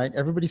creating, right?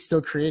 Everybody's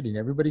still creating,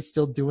 everybody's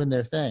still doing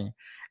their thing,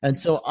 and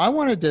so I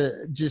wanted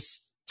to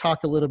just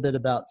talk a little bit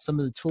about some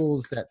of the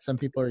tools that some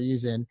people are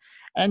using,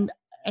 and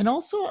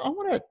also,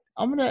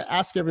 I'm gonna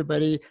ask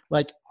everybody,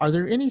 like, are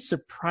there any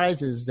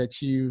surprises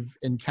that you've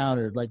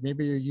encountered? Like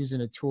maybe you're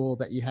using a tool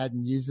that you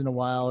hadn't used in a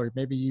while, or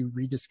maybe you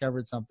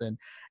rediscovered something. And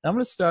I'm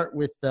gonna start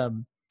with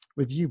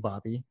you,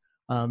 Bobby.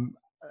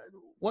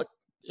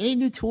 Any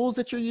new tools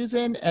that you're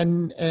using,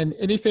 and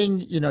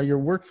anything, your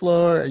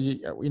workflow,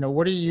 or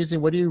what are you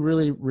using? What are you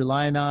really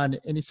relying on?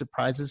 Any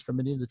surprises from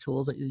any of the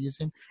tools that you're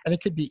using? And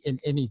it could be in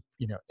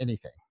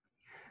anything.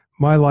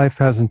 My life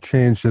hasn't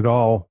changed at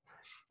all,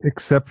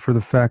 except for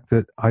the fact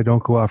that I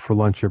don't go out for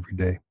lunch every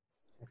day.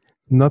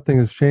 Nothing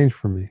has changed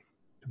for me,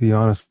 to be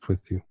honest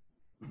with you.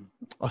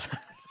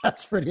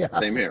 That's pretty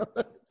awesome. Same here.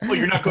 Well,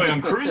 you're not going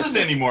on cruises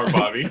anymore,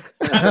 Bobby.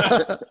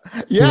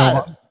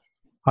 Yeah.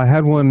 I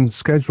had one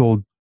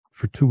scheduled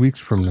for 2 weeks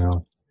from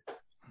now,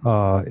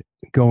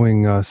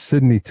 going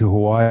Sydney to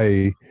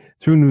Hawaii,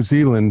 through New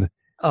Zealand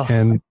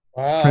and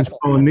French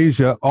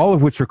Polynesia, all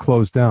of which are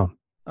closed down.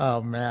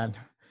 Oh, man.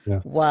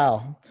 Yeah.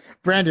 Wow.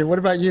 Brandon, what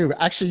about you?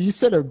 Actually, you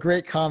said a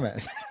great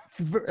comment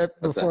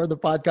before the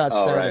podcast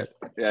started.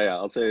 Right. Yeah,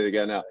 I'll say it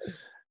again now.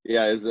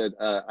 Yeah, is that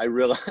I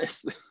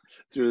realized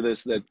through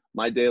this that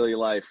my daily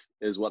life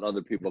is what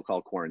other people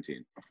call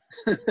quarantine.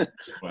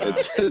 Wow.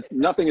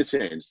 Nothing has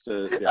changed.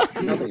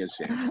 Nothing has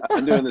changed.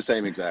 I'm doing the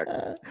same exact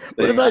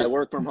thing. I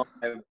work from home.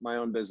 I have my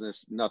own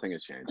business. Nothing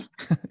has changed.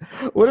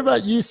 What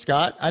about you,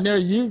 Scott? I know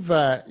you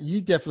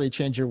definitely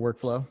changed your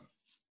workflow.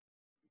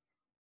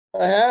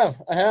 I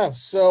have.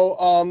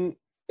 So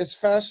it's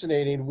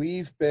fascinating.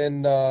 We've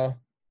been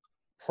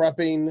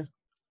prepping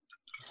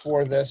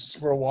for this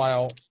for a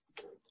while,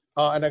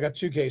 and I got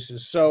 2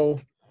 cases. So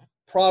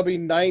probably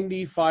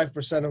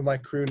 95% of my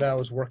crew now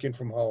is working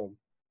from home.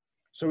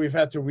 So we've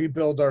had to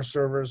rebuild our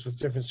servers with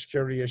different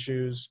security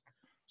issues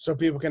so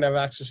people can have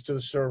access to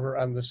the server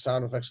and the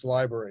sound effects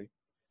library.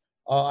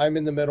 I'm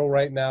in the middle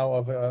right now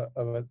of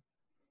a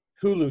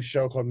Hulu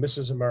show called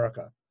Mrs.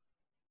 America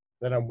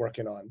that I'm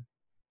working on.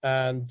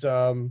 And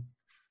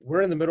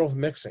we're in the middle of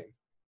mixing.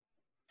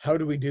 How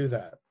do we do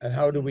that? And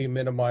how do we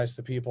minimize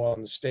the people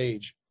on the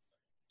stage?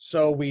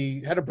 So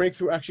we had a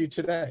breakthrough actually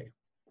today.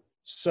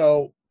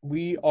 So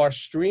we are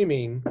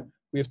streaming.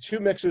 We have 2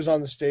 mixers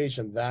on the stage,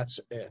 and that's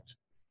it.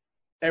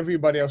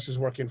 Everybody else is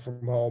working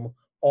from home,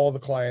 all the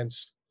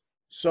clients.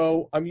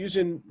 So I'm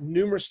using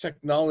numerous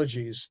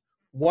technologies.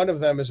 One of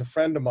them is a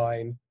friend of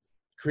mine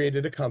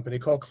created a company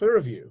called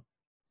Clearview.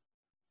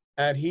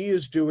 And he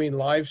is doing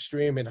live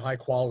stream in high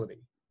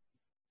quality.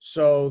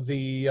 So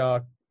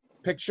the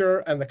picture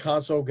and the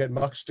console get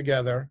muxed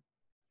together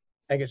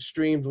and get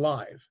streamed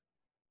live.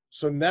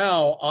 So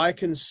now I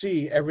can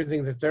see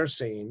everything that they're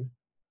seeing.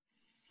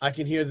 I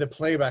can hear the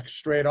playback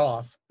straight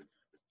off.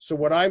 So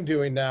what I'm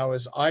doing now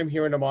is I'm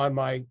hearing them on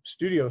my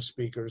studio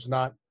speakers,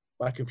 not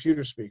my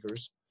computer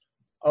speakers.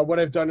 What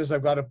I've done is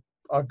I've got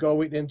to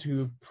go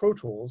into Pro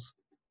Tools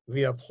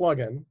via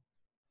plugin,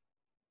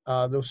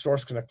 the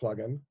Source Connect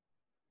plugin,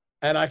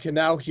 and I can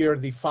now hear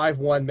the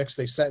 5.1 mix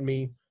they sent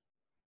me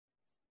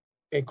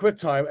in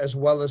QuickTime, as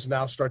well as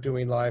now start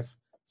doing live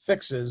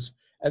fixes.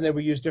 And then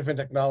we use different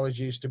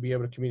technologies to be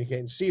able to communicate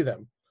and see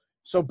them.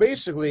 So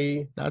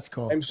basically, that's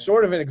cool. I'm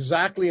sort of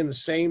exactly in the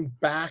same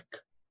back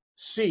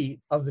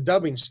seat of the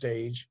dubbing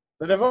stage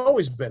that I've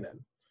always been in.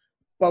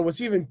 But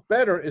what's even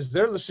better is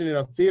they're listening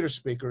on theater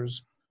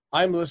speakers.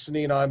 I'm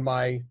listening on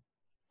my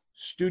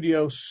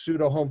studio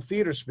pseudo home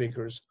theater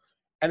speakers,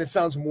 and it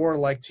sounds more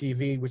like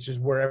TV, which is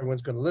where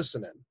everyone's going to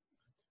listen in.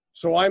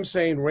 So I'm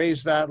saying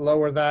raise that,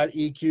 lower that,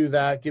 EQ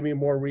that, give me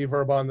more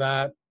reverb on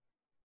that,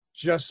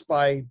 just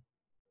by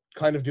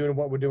kind of doing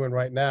what we're doing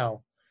right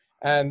now.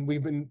 And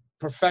we've been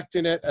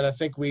perfecting it, and I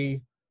think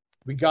we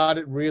got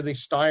it really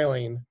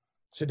styling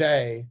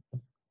today.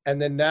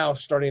 And then now,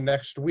 starting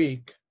next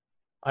week,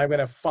 I'm going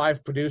to have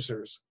 5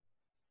 producers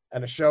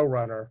and a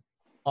showrunner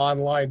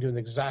online doing the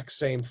exact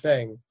same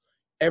thing,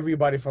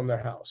 everybody from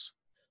their house.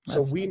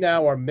 So we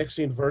now are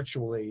mixing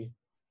virtually,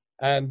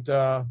 and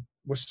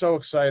we're so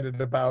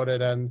excited about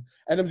it. And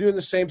I'm doing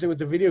the same thing with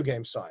the video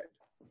game side.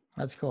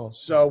 That's cool.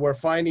 So we're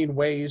finding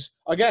ways.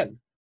 Again,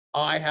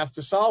 I have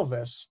to solve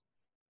this,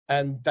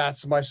 and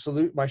that's my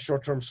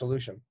short-term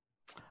solution.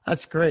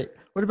 That's great.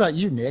 What about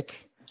you,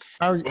 Nick?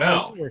 How are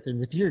you working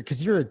with you?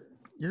 Because you're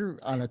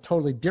on a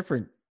totally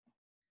different.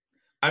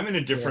 I'm in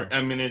a different.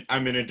 Yeah.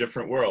 I'm in a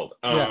different world.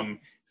 Yeah.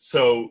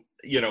 So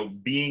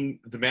being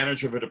the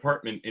manager of a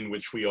department in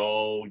which we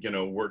all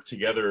work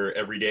together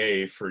every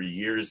day for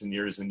years and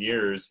years and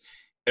years,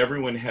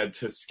 everyone had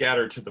to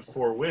scatter to the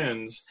 4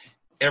 winds.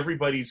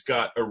 Everybody's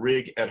got a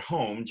rig at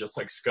home, just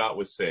like Scott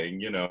was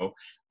saying,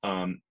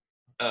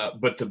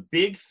 but the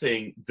big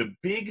thing, the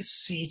big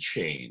sea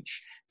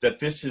change that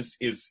this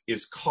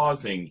is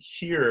causing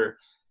here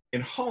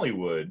in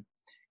Hollywood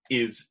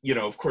is,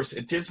 of course,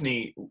 at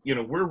Disney,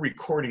 we're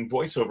recording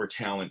voiceover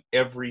talent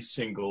every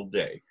single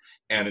day.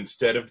 And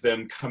instead of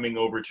them coming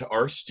over to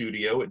our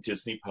studio at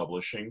Disney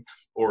Publishing,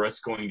 or us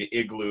going to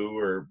Igloo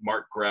or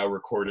Mark Grau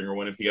Recording or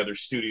one of the other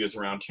studios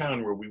around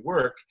town where we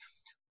work,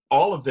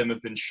 all of them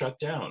have been shut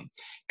down.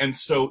 And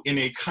so in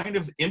a kind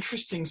of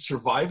interesting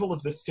survival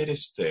of the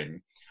fittest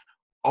thing,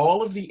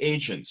 all of the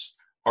agents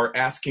are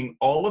asking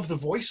all of the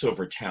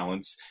voiceover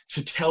talents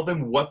to tell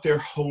them what their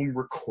home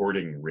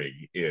recording rig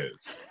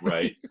is,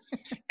 right?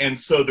 And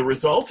so the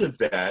result of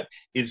that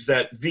is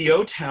that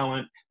VO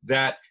talent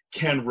that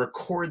can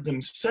record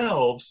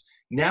themselves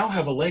now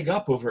have a leg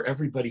up over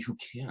everybody who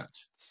can't,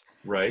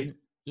 right?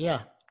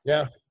 Yeah.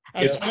 Yeah.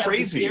 It's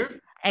crazy.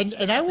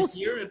 And I will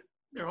hear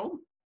their own.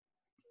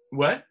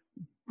 What?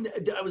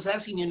 I was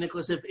asking you,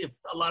 Nicholas, if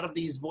a lot of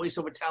these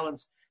voiceover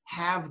talents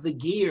have the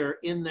gear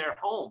in their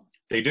home.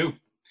 They do.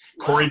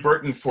 Wow. Corey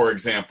Burton, for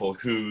example,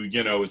 who,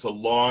 is a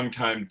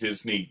longtime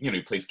Disney,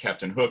 he plays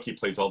Captain Hook, he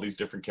plays all these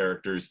different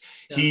characters.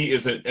 Yeah. He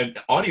is an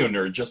audio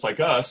nerd just like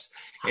us,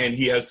 and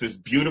he has this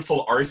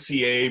beautiful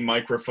RCA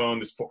microphone,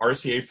 this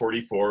RCA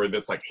 44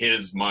 that's like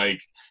his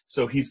mic.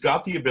 So he's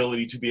got the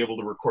ability to be able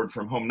to record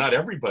from home. Not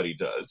everybody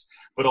does,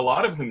 but a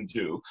lot of them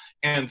do.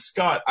 And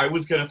Scott, I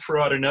was going to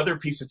throw out another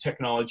piece of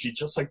technology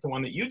just like the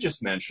one that you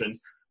just mentioned,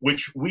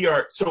 which we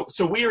are,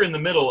 so we are in the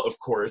middle, of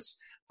course,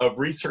 of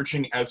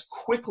researching as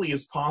quickly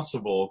as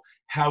possible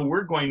how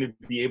we're going to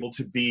be able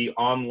to be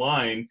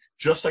online,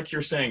 just like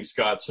you're saying,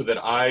 Scott, so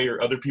that I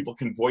or other people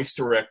can voice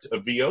direct a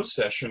VO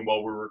session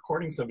while we're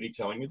recording somebody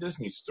telling a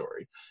Disney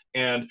story.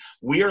 And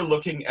we are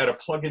looking at a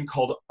plugin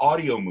called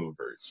Audio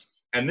Movers.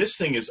 And this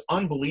thing is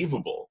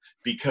unbelievable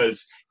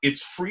because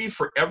it's free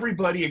for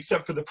everybody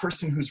except for the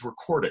person who's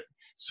recording.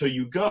 So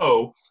you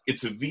go,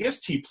 it's a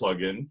VST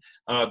plugin.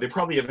 They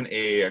probably have an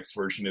AAX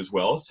version as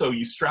well. So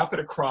you strap it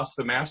across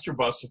the master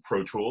bus of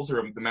Pro Tools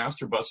or the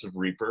master bus of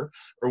Reaper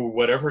or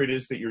whatever it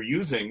is that you're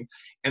using.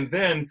 And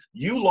then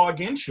you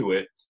log into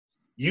it.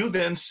 You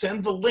then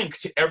send the link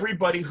to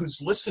everybody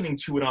who's listening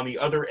to it on the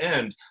other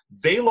end.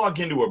 They log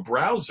into a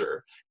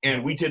browser,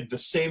 and we did the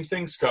same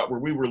thing, Scott, where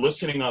we were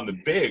listening on the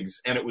bigs,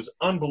 and it was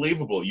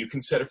unbelievable. You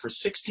can set it for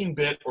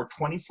 16-bit or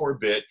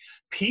 24-bit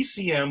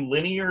PCM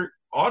linear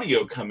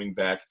audio coming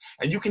back,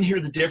 and you can hear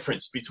the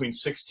difference between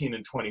 16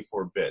 and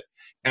 24-bit.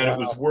 And It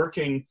was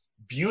working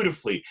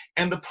beautifully.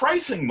 And the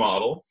pricing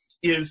model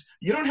is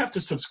you don't have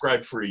to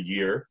subscribe for a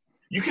year.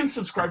 You can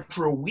subscribe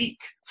for a week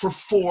for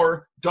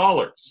 $4.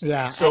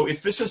 Yeah. So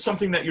if this is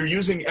something that you're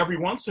using every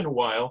once in a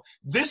while,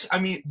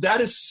 that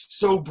is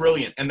so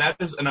brilliant. And that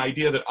is an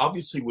idea that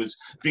obviously was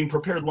being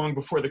prepared long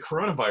before the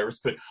coronavirus,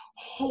 but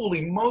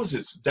holy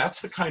Moses,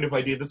 that's the kind of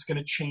idea that's going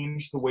to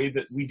change the way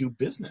that we do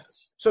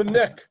business. So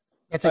Nick,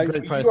 that's a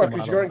great pricing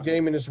model. You're in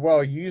gaming as well.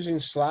 Are you using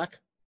Slack?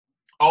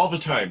 All the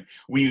time.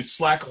 We use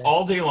Slack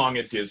all day long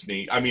at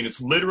Disney. I mean, it's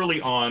literally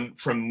on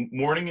from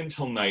morning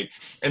until night.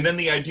 And then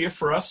the idea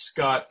for us,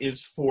 Scott,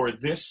 is for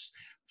the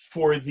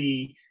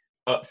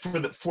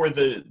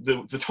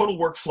total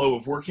workflow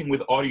of working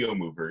with audio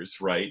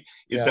movers, right,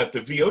 is that the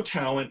VO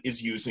talent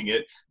is using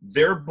it.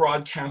 They're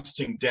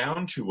broadcasting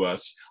down to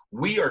us.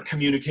 We are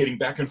communicating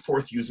back and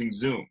forth using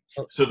Zoom,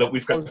 so that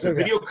we've got the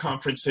video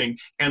conferencing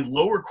and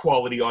lower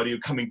quality audio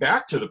coming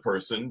back to the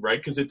person, right?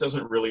 Because it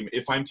doesn't really,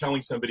 if I'm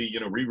telling somebody,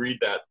 reread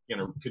that,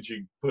 could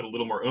you put a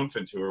little more oomph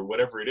into it or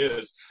whatever it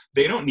is,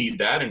 they don't need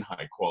that in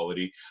high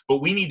quality, but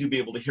we need to be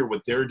able to hear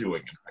what they're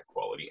doing in high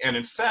quality. And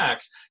in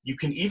fact, you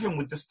can even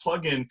with this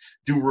plugin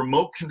do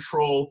remote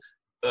control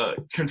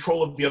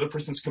of the other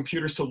person's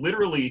computer. So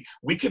literally,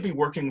 we could be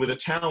working with a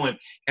talent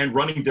and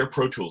running their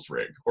Pro Tools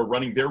rig or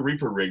running their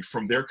Reaper rig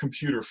from their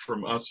computer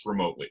from us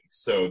remotely.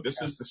 So this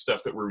is the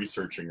stuff that we're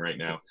researching right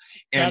now.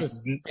 And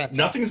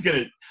nothing's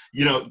going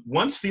to,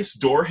 once this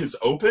door has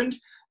opened,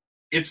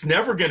 it's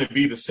never going to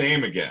be the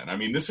same again. I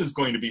mean, this is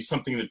going to be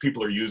something that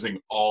people are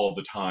using all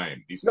the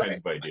time, these kinds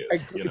of ideas. I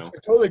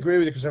totally agree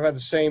with you, because I've had the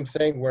same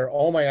thing where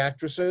all my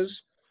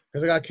actresses,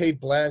 because I got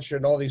Kate Blanchett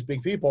and all these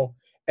big people,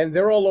 and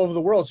they're all over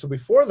the world. So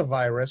before the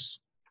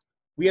virus,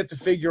 we had to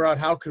figure out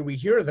how could we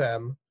hear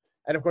them.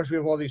 And of course, we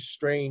have all these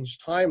strange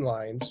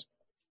timelines.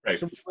 Right.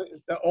 So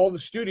all the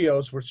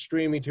studios were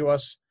streaming to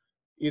us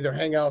either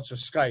Hangouts or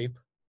Skype.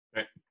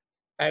 Right.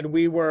 And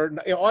we were,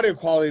 audio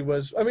quality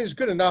was, it's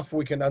good enough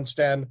we can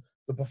understand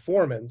the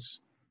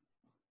performance,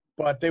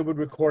 but they would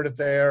record it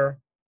there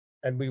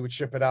and we would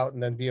ship it out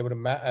and then be able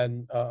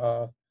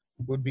to,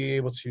 would be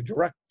able to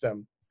direct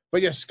them.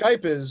 But yeah,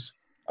 Slack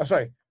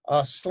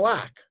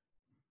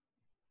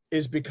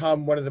is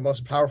become one of the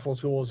most powerful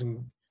tools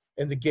in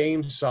the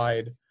game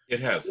side. It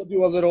has. We'll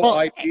do a little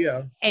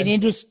idea. And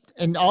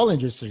in all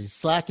industries,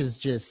 Slack is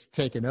just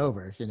taken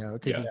over,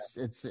 because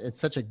it's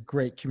such a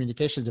great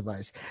communication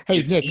device. Hey,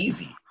 it's Nick,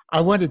 easy.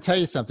 I wanted to tell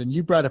you something.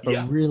 You brought up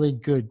a really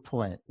good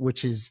point,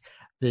 which is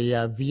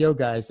the VO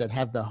guys that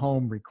have the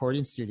home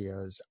recording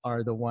studios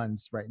are the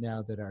ones right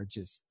now that are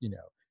just,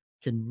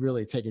 can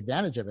really take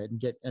advantage of it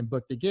and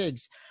book the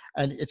gigs.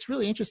 And it's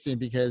really interesting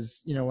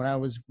because, when I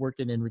was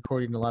working and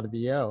recording a lot of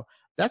VO,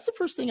 that's the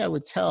first thing I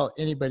would tell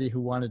anybody who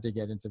wanted to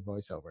get into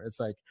voiceover. It's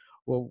like,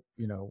 well,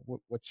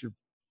 what's your,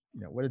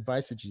 what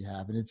advice would you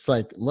have? And it's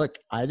like, look,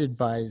 I'd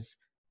advise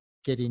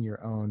getting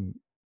your own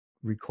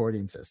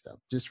recording system.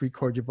 Just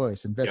record your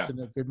voice, invest in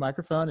a good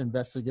microphone,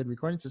 invest in a good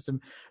recording system,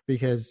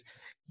 because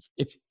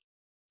it's,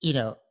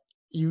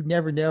 you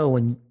never know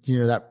when,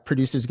 that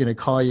producer is going to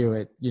call you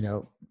at,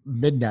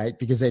 midnight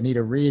because they need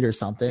a read or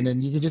something,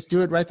 and you can just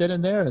do it right then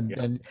and there.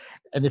 And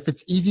if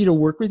it's easy to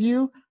work with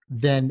you,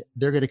 then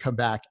they're going to come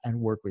back and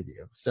work with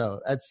you.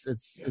 So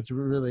it's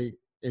really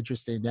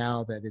interesting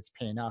now that it's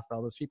paying off for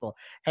all those people.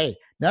 Hey,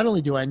 not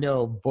only do I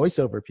know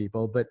voiceover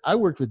people, but I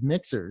worked with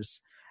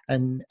mixers,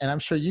 and I'm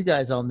sure you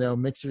guys all know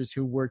mixers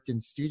who worked in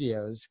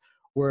studios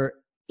where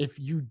if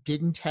you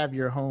didn't have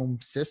your home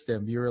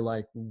system, you were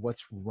like,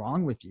 what's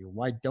wrong with you?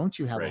 Why don't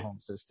you have a home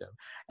system?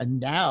 And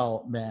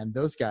now, man,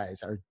 those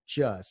guys are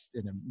just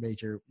in a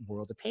major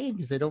world of pain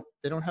because they don't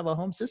have a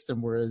home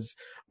system. Whereas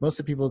most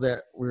of the people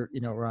that were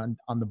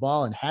on the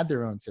ball and had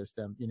their own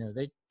system,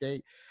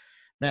 they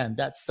man,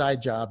 that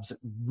side jobs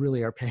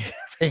really are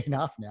paying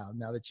off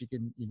now that you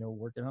can,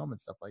 work at home and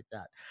stuff like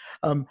that.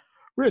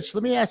 Rich,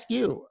 let me ask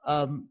you,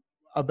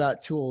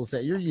 about tools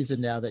that you're using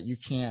now that you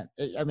can't.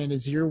 I mean,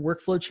 is your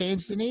workflow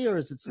changed any, or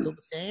is it still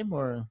the same?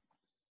 Or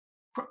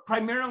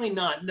primarily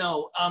not.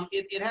 No,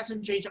 it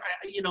hasn't changed.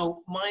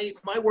 My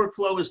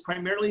workflow is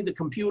primarily the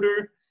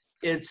computer.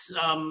 It's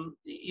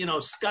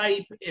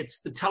Skype.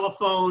 It's the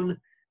telephone.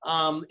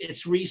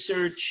 It's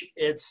research.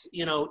 It's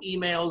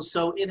emails.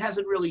 So it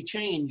hasn't really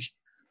changed.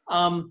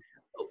 I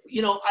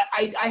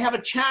have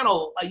a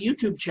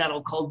YouTube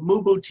channel called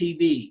Mubu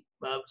TV.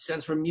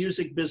 Stands for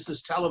Music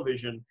Business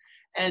Television.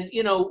 And,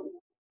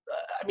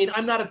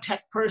 I'm not a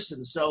tech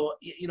person, so,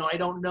 I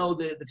don't know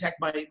the tech.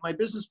 My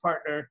business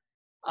partner,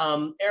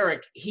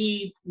 Eric,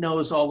 he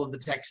knows all of the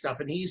tech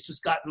stuff, and he's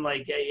just gotten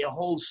like a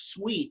whole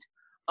suite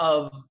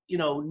of,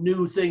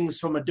 new things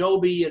from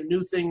Adobe and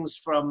new things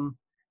from,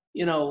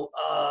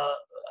 I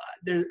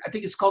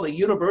think it's called a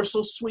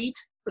Universal Suite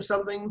or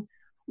something,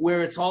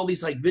 where it's all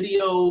these like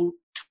video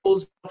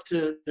tools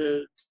to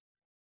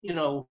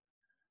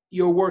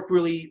your work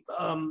really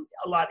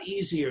a lot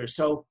easier.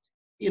 So,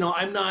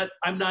 I'm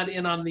not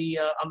in on the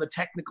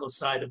technical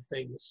side of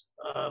things.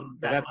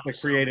 That's the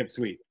Creative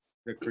Suite.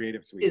 The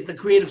Creative Suite is the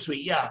Creative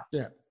Suite. Yeah.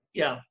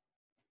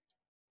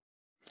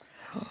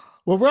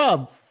 Well,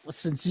 Rob,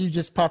 since you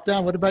just popped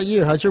on, what about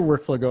you? How's your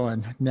workflow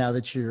going now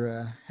that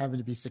you're having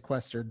to be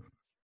sequestered?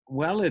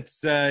 Well,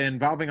 it's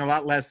involving a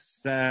lot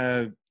less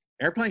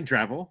airplane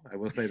travel. I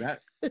will say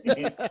that.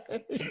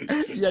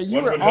 Yeah,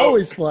 you were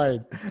always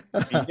flying.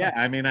 Yeah,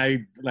 I mean,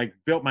 I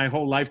built my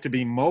whole life to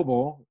be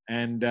mobile,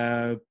 and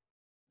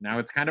now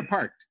it's kind of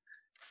parked.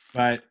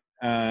 But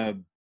I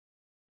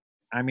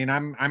mean,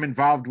 I'm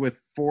involved with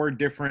 4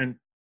 different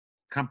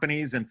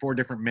companies and 4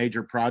 different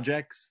major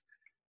projects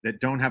that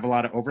don't have a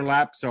lot of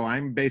overlap. So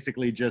I'm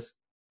basically just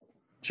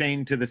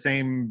chained to the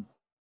same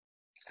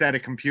set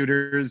of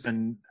computers.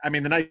 And I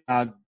mean, the nice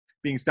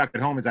being stuck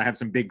at home is I have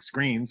some big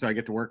screens, so I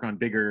get to work on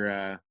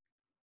bigger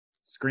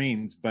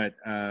screens. But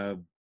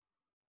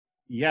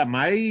yeah,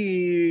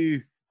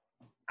 I'm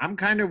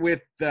kind of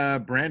with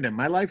Brandon.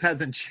 My life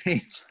hasn't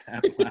changed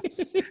that much.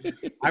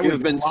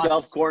 I've been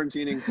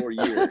self-quarantining for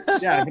years.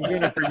 Yeah, I've been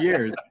doing it for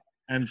years.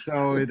 And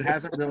so it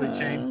hasn't really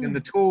changed. And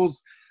the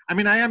tools, I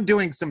mean, I am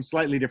doing some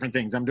slightly different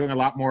things. I'm doing a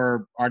lot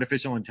more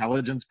artificial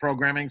intelligence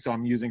programming, so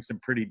I'm using some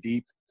pretty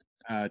deep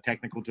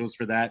technical tools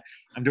for that.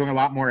 I'm doing a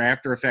lot more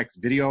After Effects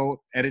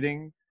video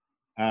editing.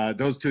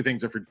 Those 2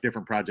 things are for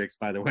different projects,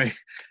 by the way.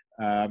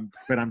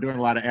 But I'm doing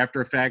a lot of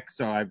After Effects,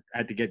 so I've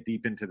had to get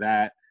deep into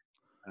that.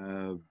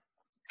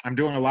 I'm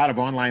doing a lot of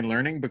online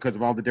learning because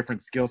of all the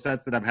different skill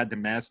sets that I've had to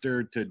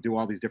master to do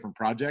all these different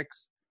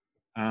projects.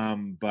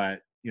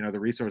 But, the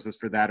resources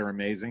for that are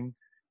amazing.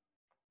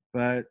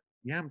 But,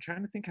 yeah, I'm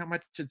trying to think how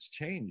much it's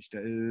changed.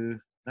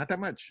 Not that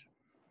much.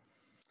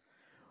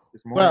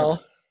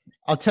 Well,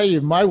 I'll tell you,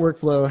 my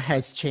workflow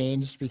has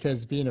changed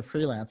because being a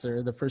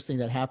freelancer, the first thing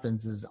that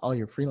happens is all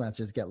your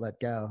freelancers get let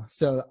go.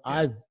 So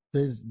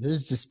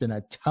there's just been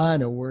a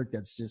ton of work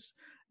that's just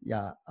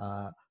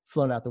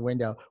flown out the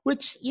window,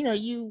 which,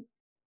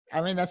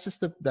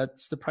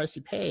 that's the price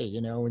you pay,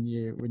 when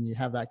you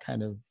have that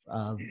kind of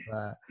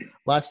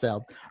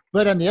lifestyle.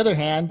 But on the other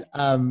hand,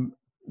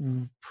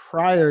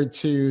 prior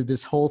to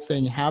this whole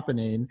thing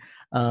happening,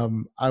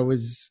 I'm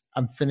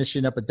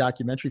finishing up a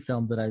documentary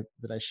film that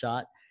I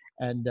shot.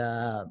 And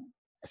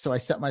so I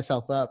set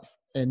myself up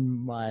in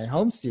my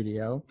home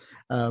studio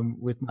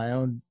with my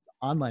own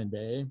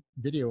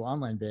video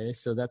online bay.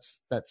 So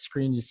that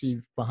screen you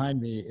see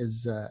behind me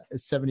is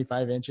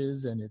 75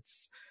 inches, and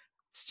it's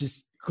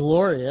just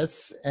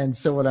glorious. And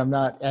so when I'm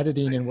not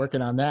editing and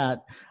working on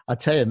that, I'll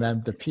tell you,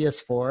 man, the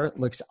PS4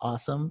 looks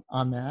awesome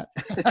on that.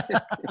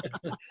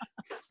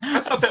 I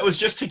thought that was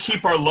just to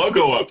keep our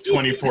logo up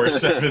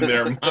 24/7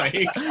 there,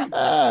 Mike.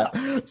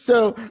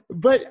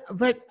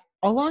 But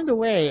along the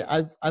way,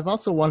 I've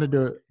also wanted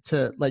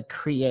to like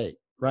create,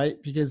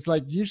 right? Because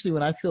like usually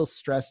when I feel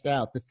stressed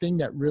out, the thing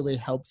that really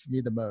helps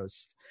me the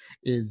most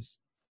is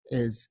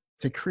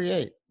to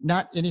create,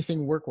 not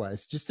anything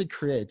work-wise, just to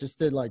create, just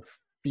to like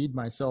feed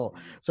my soul.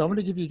 So I'm going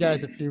to give you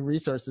guys a few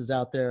resources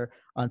out there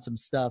on some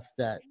stuff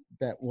that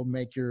will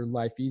make your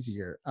life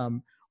easier.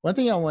 One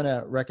thing I want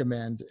to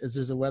recommend is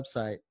there's a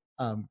website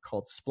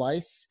called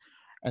Splice,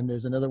 and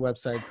there's another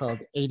website called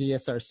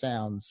ADSR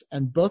Sounds.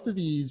 And both of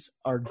these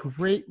are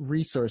great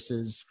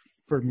resources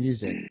for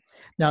music.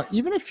 Now,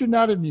 even if you're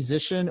not a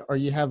musician or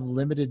you have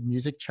limited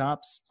music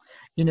chops,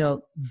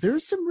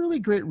 there's some really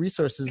great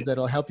resources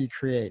that'll help you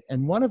create.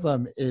 And one of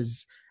them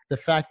is the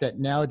fact that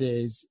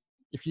nowadays,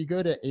 if you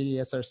go to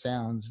ADSR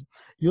Sounds,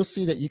 you'll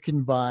see that you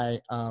can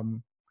buy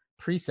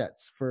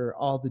presets for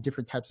all the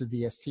different types of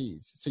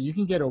VSTs. So you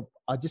can get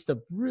just a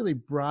really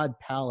broad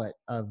palette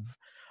of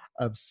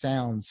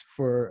sounds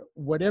for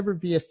whatever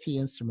VST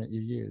instrument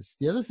you use.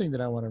 The other thing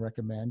that I want to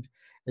recommend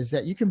is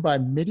that you can buy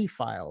MIDI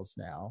files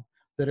now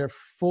that are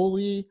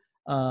fully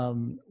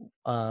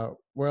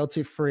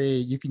royalty free.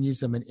 You can use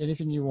them in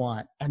anything you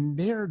want, and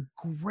they're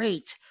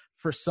great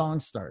for song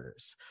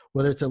starters,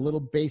 whether it's a little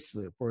bass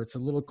loop or it's a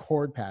little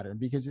chord pattern,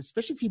 because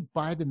especially if you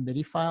buy the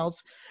MIDI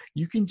files,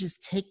 you can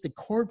just take the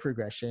chord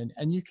progression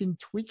and you can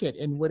tweak it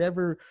in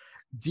whatever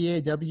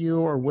DAW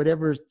or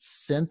whatever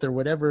synth or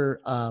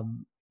whatever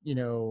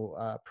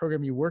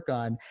program you work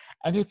on.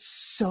 And it's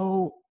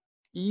so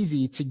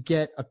easy to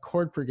get a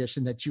chord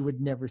progression that you would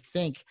never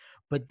think,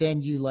 but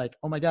then you like,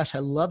 oh my gosh, I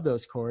love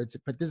those chords,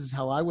 but this is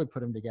how I would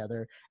put them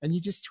together. And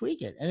you just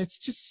tweak it. And it's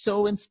just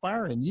so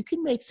inspiring. You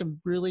can make some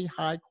really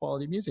high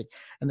quality music,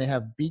 and they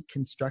have beat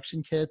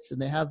construction kits,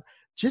 and they have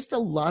just a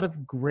lot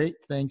of great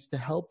things to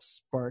help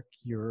spark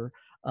your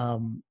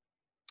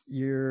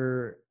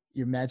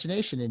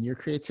imagination and your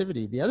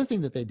creativity. The other thing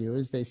that they do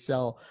is they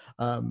sell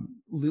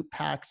loop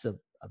packs of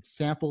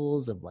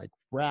samples of like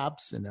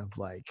raps and of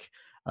like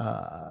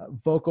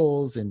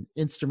vocals and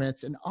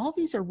instruments, and all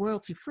these are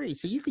royalty free,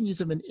 so you can use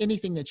them in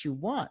anything that you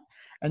want.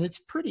 And it's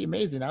pretty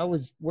amazing. I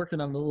was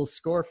working on a little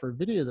score for a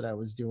video that I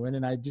was doing,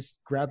 and I just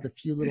grabbed a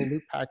few little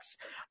loop packs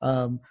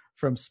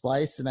from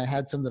Splice, and I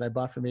had some that I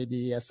bought from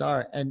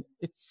ADSR, and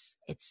it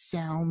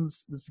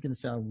sounds, this is going to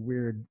sound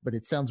weird, but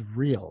it sounds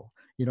real.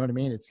 You know what I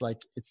mean? It's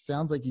like, it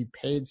sounds like you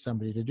paid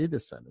somebody to do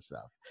this kind of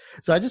stuff.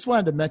 So I just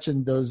wanted to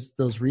mention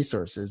those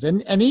resources.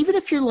 And even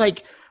if you're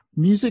like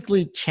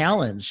musically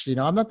challenged, you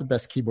know, I'm not the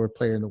best keyboard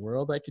player in the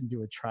world. I can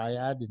do a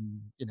triad,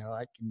 and, you know,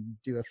 I can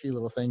do a few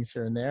little things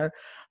here and there.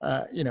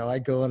 You know, I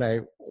go and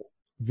I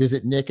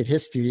visit Nick at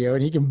his studio,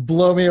 and he can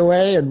blow me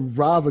away. And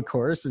Rob, of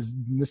course, is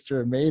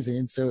Mr.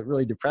 Amazing. So it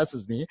really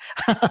depresses me,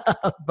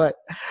 but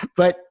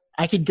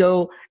I could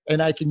go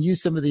and I can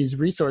use some of these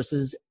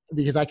resources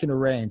because I can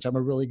arrange. I'm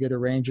a really good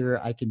arranger.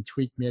 I can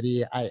tweak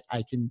MIDI. I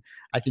can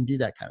do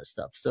that kind of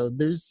stuff. So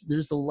there's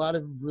a lot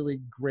of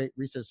really great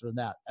resources on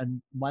that.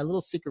 And My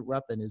Little Secret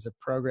Weapon is a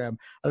program.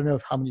 I don't know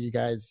how many of you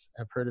guys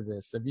have heard of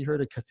this. Have you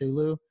heard of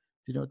Cthulhu? Do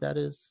you know what that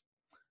is?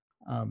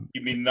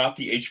 You mean not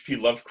the H.P.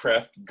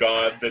 Lovecraft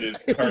god that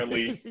is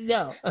currently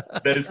no.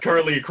 That is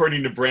currently,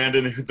 according to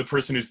Brandon, the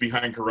person who's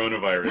behind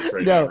coronavirus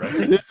right now, right?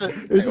 There's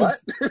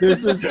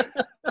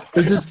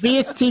this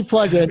VST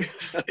plugin.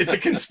 It's a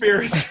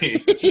conspiracy.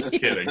 Just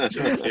kidding.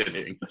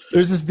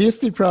 There's this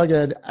VST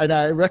plugin, and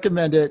I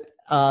recommend it.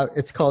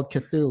 It's called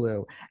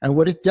Cthulhu, and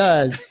what it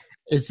does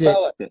is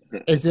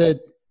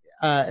it's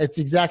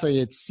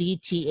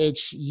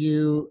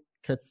CTHU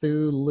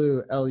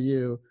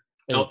Cthulhu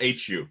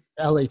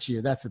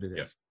LHU. That's what it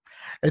is.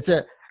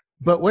 Yeah.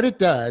 But what it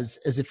does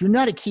is, if you're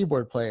not a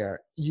keyboard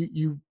player,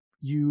 you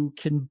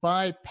can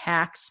buy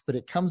packs, but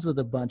it comes with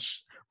a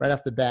bunch right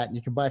off the bat, and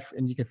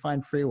you can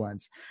find free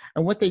ones.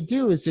 And what they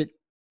do is it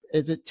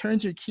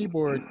turns your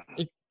keyboard.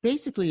 It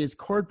basically is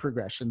chord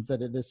progressions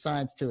that it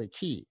assigns to a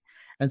key.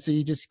 And so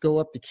you just go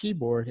up the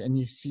keyboard and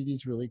you see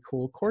these really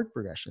cool chord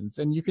progressions,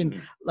 and you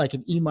can like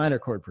an E minor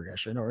chord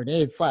progression or an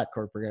A flat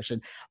chord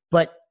progression,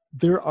 but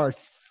there are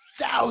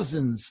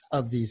thousands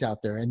of these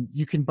out there, and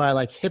you can buy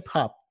like hip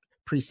hop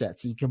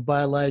presets, and you can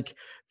buy like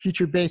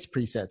future bass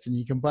presets, and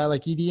you can buy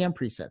like EDM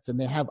presets, and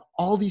they have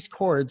all these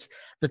chords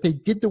that they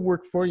did the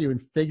work for you in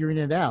figuring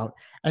it out.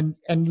 And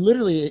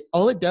literally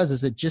all it does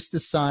is it just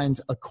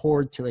assigns a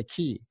chord to a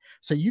key.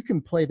 So you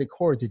can play the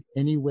chords in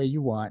any way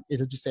you want.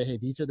 It'll just say, hey,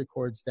 these are the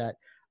chords that,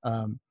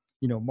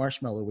 you know,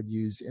 Marshmello would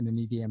use in an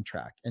EDM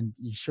track. And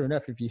sure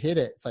enough, if you hit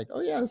it, it's like,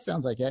 oh yeah, this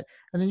sounds like it.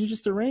 And then you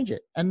just arrange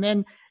it. And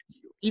then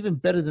even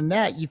better than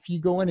that, if you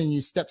go in and you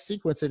step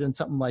sequence it in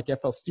something like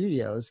FL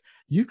Studios,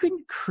 you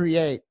can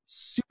create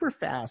super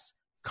fast,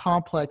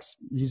 complex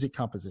music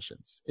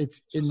compositions. It's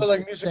insane. So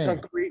like Music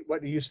Concrete,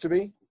 what it used to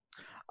be?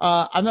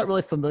 I'm not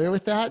really familiar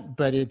with that,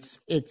 but it's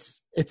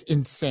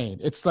insane.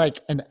 It's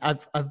like, and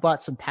I've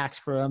bought some packs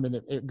for them, and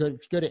if you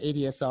go to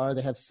ADSR,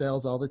 they have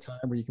sales all the time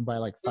where you can buy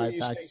like 5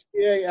 packs.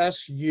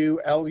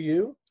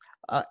 CASULU?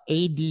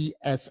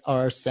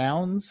 ADSR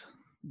Sounds.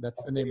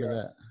 That's the name of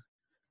that.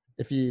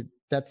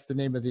 That's the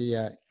name of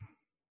the.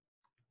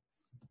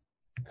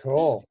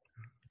 Cool.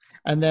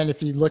 And then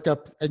if you look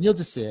up, and you'll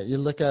just see it, you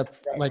look up,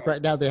 like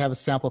right now they have a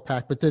sample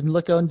pack, but then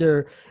look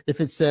under,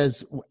 if it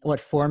says what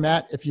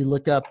format, if you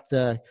look up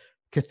the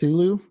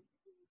Cthulhu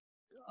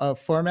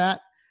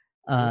format,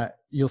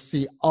 you'll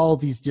see all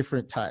these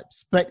different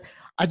types. But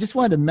I just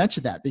wanted to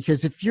mention that,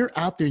 because if you're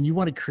out there and you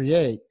want to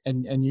create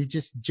and you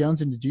just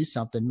jonesing to do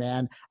something,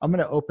 man, I'm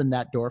going to open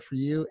that door for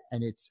you,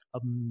 and it's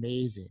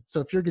amazing.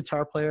 So if you're a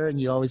guitar player and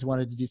you always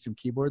wanted to do some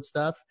keyboard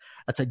stuff,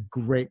 that's a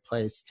great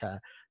place to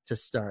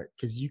start,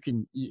 because you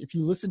can, if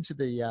you listen to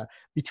the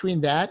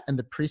between that and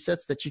the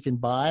presets that you can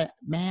buy,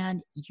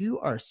 man, you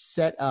are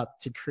set up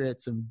to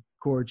create some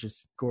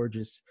gorgeous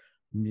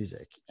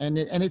music, and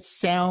it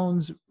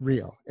sounds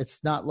real.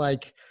 It's not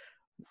like,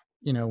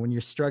 you know, when you're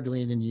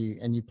struggling and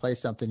you play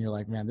something, you're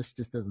like, man, this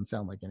just doesn't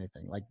sound like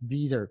anything. Like,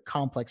 these are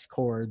complex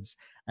chords,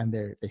 and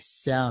they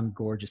sound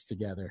gorgeous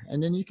together,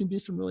 and then you can do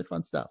some really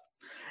fun stuff.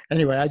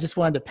 Anyway, I just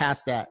wanted to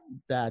pass that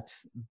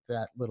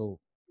little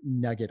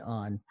nugget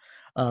on.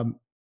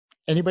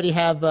 Anybody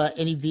have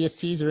any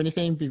VSTs or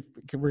anything? We're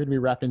going to be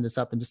wrapping this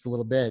up in just a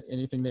little bit.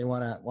 Anything they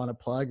want to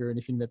plug, or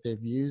anything that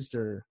they've used,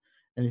 or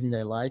anything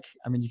they like?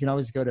 I mean, you can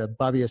always go to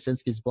Bobby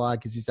Owsinski's blog,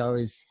 because he's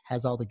always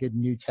has all the good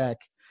new tech.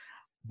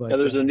 But, yeah,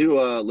 there's a new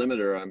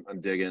limiter I'm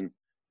digging.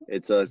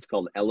 It's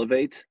called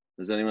Elevate.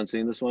 Has anyone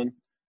seen this one?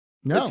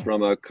 No. It's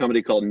from a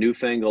company called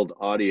Newfangled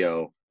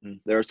Audio.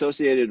 They're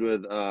associated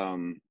with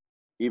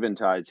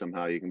Eventide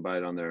somehow. You can buy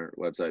it on their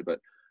website, but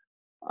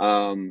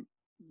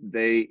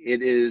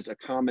it is a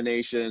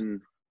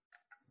combination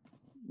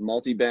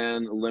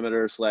multi-band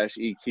limiter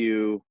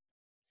 /EQ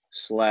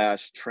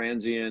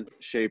 /transient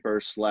shaper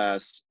 /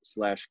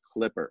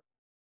 clipper.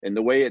 And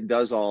the way it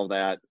does all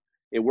that,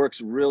 it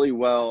works really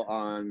well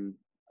on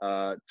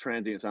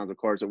transient sounds, of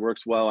course. It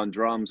works well on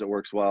drums. It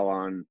works well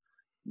on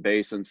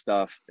bass and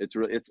stuff.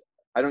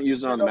 I don't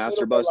use it on the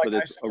master bus, but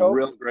it's a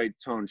real great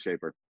tone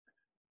shaper.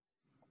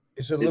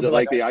 Is it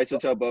like the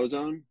Isotope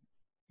Ozone?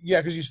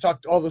 Yeah, because you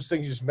talked all those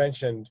things you just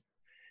mentioned.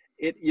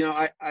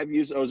 I've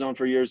used Ozone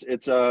for years.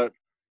 It's I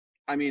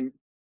mean,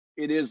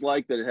 it is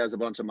like that. It has a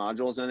bunch of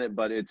modules in it,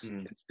 but it's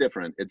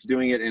different. It's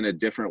doing it in a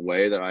different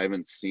way that I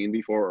haven't seen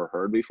before or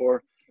heard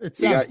before.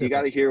 You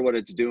got to hear what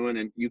it's doing,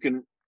 and you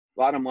can.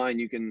 Bottom line,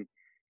 you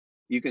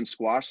can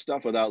squash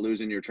stuff without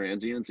losing your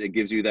transients. It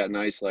gives you that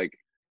nice like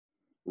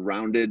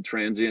rounded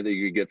transient that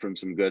you could get from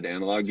some good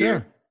analog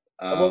gear.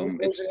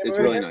 It's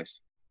really nice.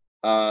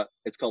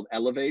 It's called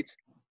Elevate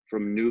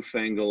from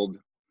Newfangled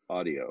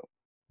Audio.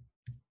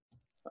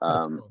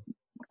 Cool.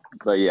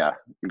 But yeah,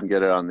 you can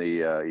get it on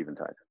the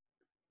Eventide.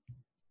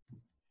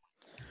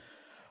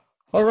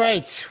 All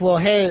right. Well,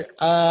 hey,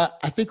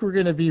 I think we're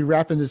going to be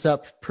wrapping this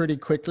up pretty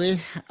quickly.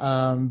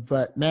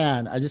 But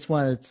man, I just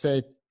want to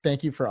say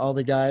thank you for all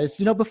the guys.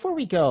 Before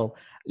we go,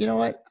 you know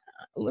what?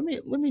 Let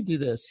me do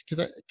this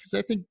because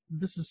I think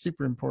this is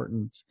super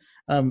important.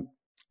 I'm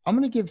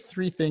going to give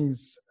 3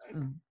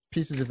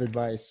 pieces of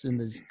advice in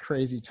these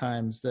crazy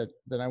times that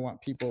I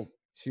want people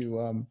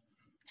to,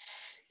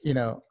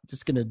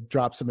 just going to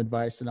drop some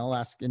advice, and I'll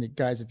ask any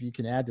guys if you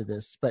can add to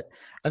this. But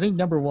I think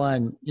number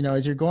 1,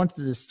 as you're going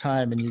through this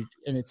time and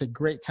it's a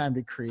great time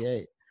to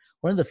create,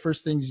 one of the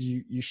first things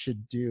you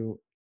should do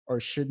or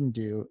shouldn't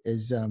do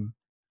is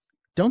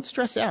don't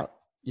stress out.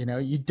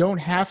 You don't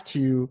have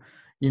to,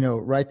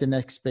 write the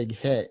next big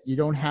hit. You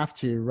don't have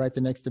to write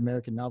the next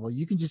American novel.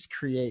 You can just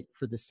create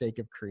for the sake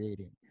of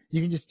creating.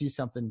 You can just do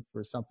something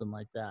for something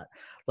like that.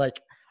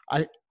 Like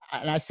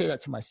I say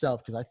that to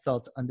myself because I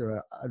felt under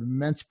an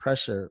immense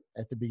pressure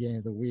at the beginning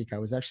of the week. I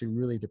was actually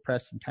really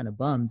depressed and kind of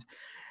bummed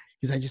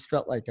because I just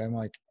felt like I'm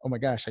like, oh my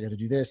gosh, I got to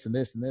do this and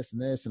this and this and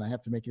this, and I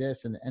have to make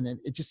this. And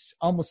it just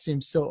almost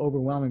seemed so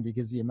overwhelming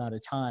because the amount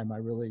of time I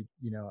really,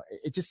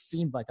 it just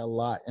seemed like a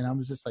lot. And I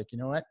was just like, you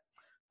know what?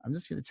 I'm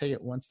just going to take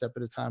it one step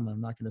at a time. I'm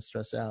not going to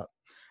stress out.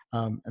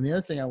 And the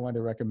other thing I wanted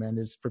to recommend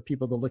is for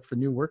people to look for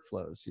new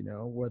workflows,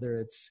 whether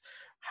it's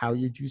how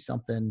you do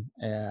something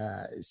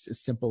as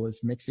simple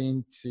as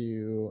mixing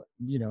to,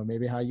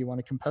 maybe how you want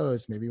to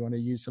compose, maybe you want to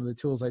use some of the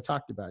tools I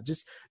talked about.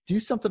 Just do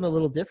something a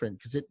little different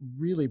because it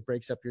really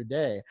breaks up your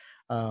day.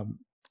 And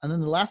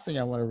then the last thing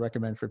I want to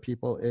recommend for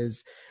people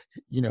is,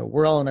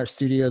 we're all in our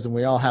studios and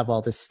we all have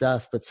all this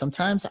stuff, but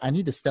sometimes I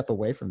need to step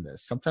away from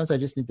this. Sometimes I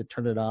just need to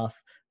turn it off,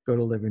 go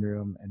to a living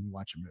room and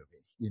watch a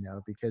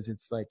movie, because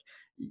it's like,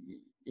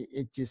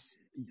 it just,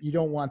 you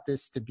don't want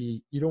this to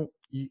be,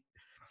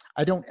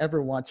 I don't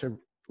ever want to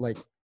like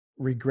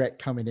regret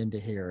coming into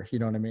here. You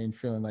know what I mean?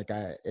 Feeling like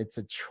it's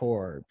a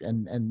chore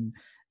and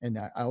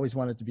I always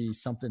want it to be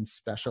something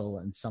special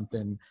and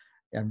something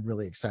I'm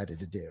really excited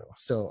to do.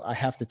 So I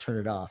have to turn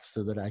it off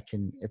so that I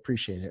can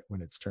appreciate it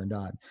when it's turned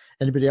on.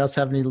 Anybody else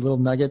have any little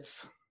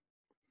nuggets?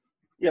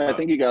 Yeah, I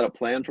think you got to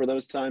plan for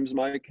those times,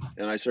 Mike,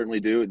 and I certainly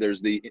do. There's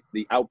the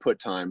output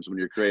times when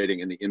you're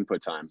creating and the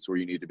input times where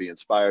you need to be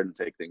inspired and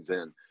take things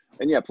in.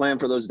 And yeah, plan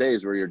for those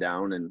days where you're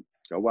down and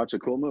go watch a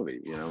cool movie,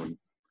 and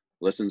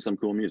listen to some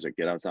cool music,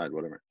 get outside,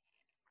 whatever.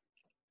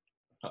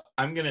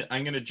 I'm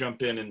gonna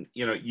jump in and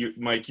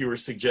Mike, you were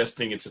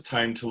suggesting it's a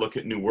time to look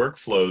at new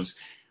workflows,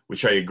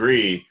 which I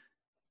agree,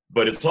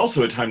 but it's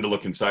also a time to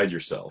look inside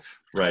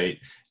yourself, right?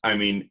 I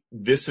mean,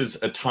 this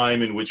is a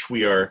time in which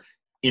we are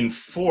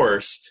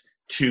enforced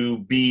to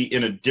be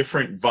in a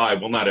different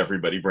vibe. Well, not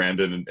everybody,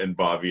 Brandon and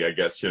Bobby, I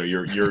guess,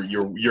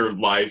 your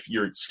life,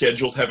 your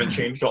schedules haven't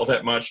changed all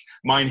that much.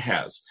 Mine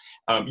has.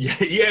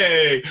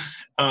 Yay.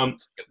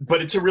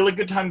 But it's a really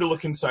good time to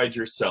look inside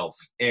yourself.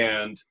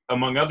 And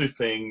among other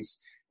things,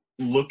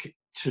 look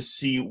to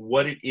see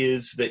what it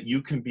is that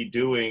you can be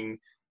doing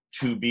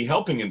to be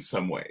helping in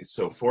some way.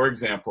 So for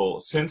example,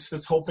 since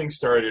this whole thing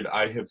started,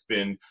 I have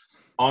been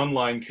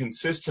online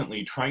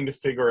consistently trying to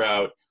figure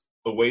out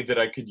a way that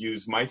I could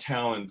use my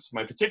talents,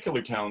 my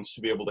particular talents,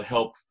 to be able to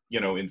help,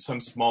 in some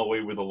small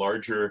way with the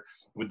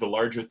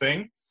larger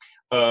thing.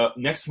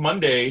 Next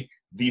Monday,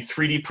 the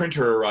 3D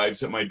printer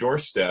arrives at my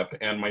doorstep,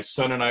 and my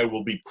son and I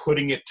will be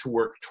putting it to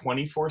work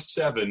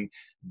 24/7,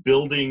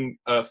 building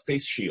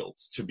face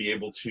shields to be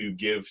able to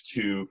give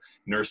to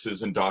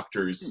nurses and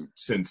doctors,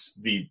 since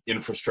the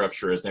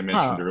infrastructure, as I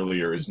mentioned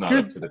earlier, is not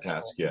up to the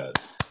task yet.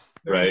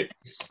 Right.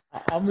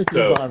 I'm with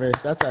you, Bobby.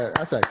 That's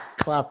a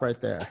clap right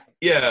there.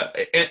 Yeah,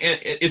 and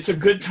it's a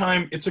good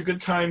time. It's a good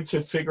time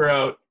to figure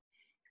out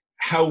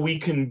how we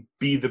can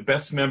be the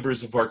best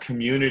members of our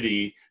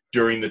community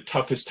during the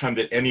toughest time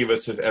that any of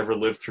us have ever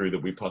lived through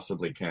that we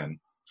possibly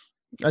can.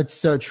 That's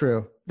so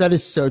true. That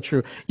is so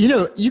true.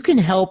 You can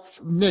help,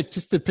 Nick,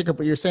 just to pick up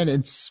what you're saying,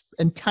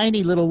 in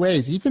tiny little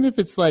ways. Even if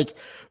it's like,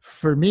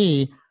 for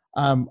me,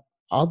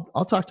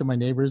 I'll talk to my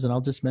neighbors and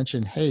I'll just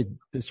mention, hey,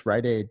 this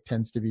Rite Aid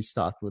tends to be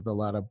stocked with a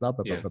lot of blah,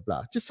 blah, blah, blah,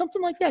 blah. Just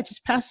something like that.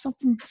 Just pass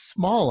something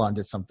small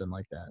onto something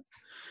like that.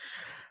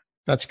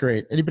 That's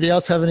great. Anybody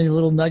else have any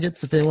little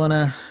nuggets that they want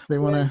to?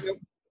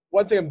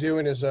 One thing I'm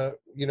doing is,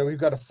 we've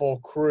got a full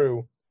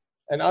crew,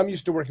 and I'm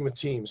used to working with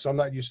teams, so I'm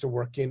not used to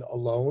working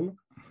alone.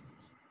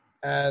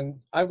 And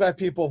I've got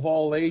people of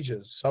all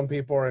ages. Some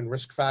people are in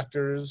risk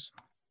factors,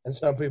 and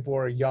some people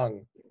are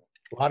young.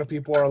 A lot of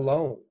people are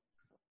alone.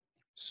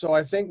 So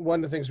I think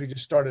one of the things we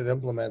just started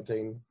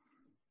implementing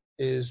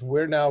is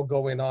we're now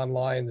going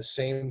online the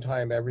same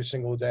time every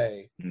single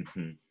day.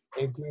 Mm-hmm.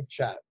 a group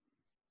chat.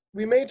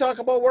 We may talk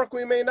about work,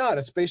 we may not.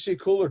 It's basically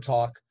cooler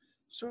talk.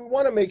 So we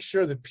want to make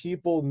sure that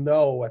people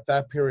know at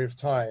that period of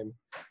time,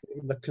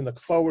 can look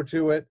forward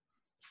to it,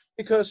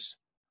 because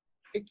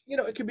it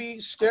can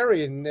be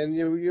scary, and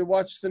you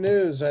watch the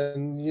news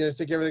and you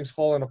think everything's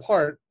falling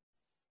apart,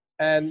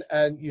 and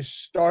you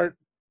start.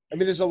 I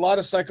mean, there's a lot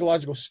of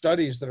psychological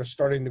studies that are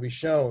starting to be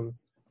shown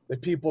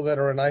that people that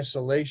are in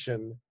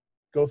isolation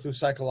go through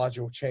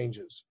psychological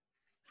changes.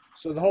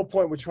 So the whole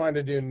point we're trying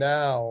to do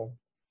now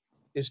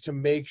is to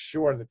make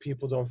sure that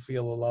people don't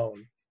feel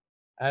alone.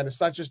 And it's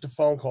not just a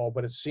phone call,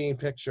 but it's seeing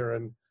picture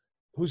and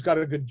who's got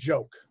a good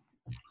joke,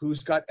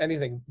 who's got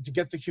anything, to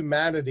get the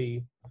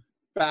humanity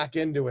back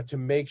into it, to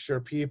make sure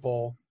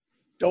people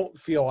don't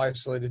feel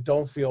isolated,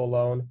 don't feel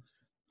alone.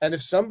 And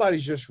if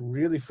somebody's just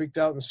really freaked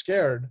out and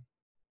scared,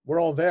 we're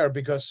all there,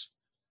 because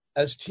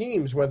as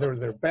teams, whether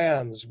they're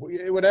bands,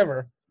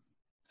 whatever,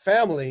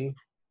 family,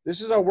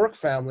 this is our work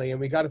family, and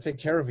we got to take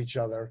care of each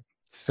other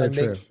and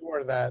make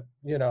sure that,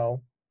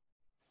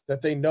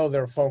 that they know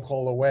they're a phone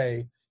call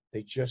away.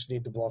 They just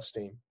need to blow off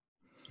steam.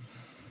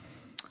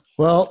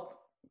 Well,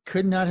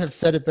 could not have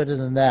said it better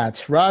than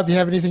that. Rob, you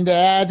have anything to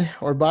add?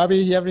 Or Bobby,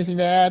 you have anything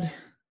to add?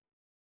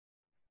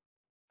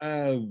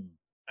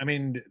 I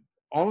mean,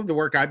 all of the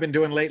work I've been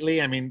doing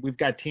lately, I mean, we've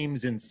got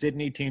teams in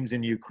Sydney, teams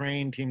in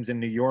Ukraine, teams in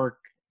New York,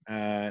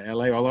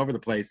 LA, all over the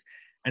place.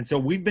 And so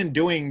we've been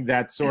doing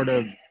that sort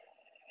of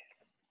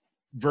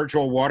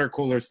virtual water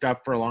cooler stuff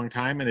for a long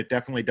time, and it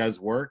definitely does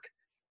work.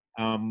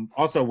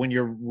 Also, when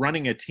you're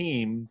running a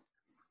team,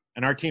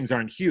 and our teams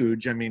aren't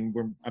huge, I mean,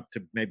 we're up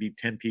to maybe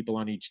 10 people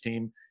on each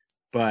team,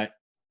 but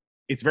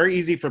it's very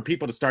easy for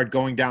people to start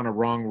going down a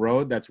wrong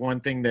road. That's one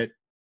thing that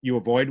you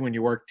avoid when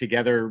you work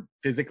together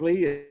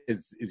physically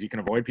is you can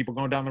avoid people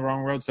going down the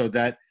wrong road. So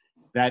that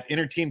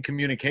inter-team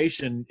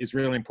communication is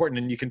really important,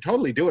 and you can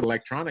totally do it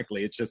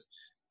electronically. It's just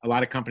a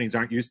lot of companies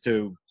aren't used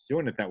to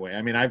doing it that way.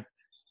 I mean, I've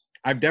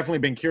definitely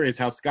been curious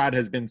how Scott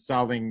has been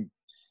solving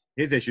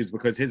his issues,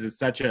 because his is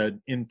such a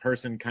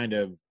in-person kind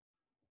of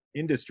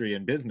industry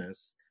and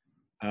business.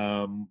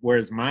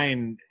 Whereas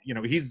mine,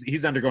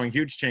 he's undergoing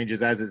huge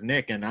changes, as is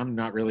Nick, and I'm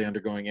not really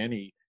undergoing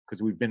any,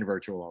 because we've been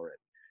virtual already.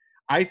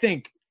 I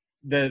think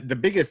the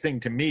biggest thing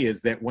to me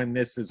is that when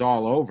this is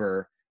all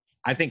over,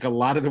 I think a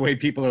lot of the way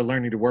people are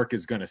learning to work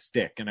is going to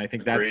stick. And I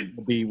think that's going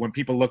to be, when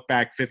people look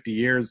back 50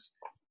 years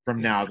from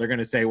now, they're going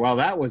to say, well,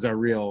 that was a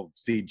real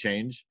seed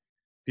change.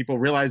 People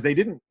realize they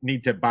didn't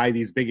need to buy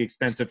these big,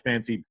 expensive,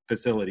 fancy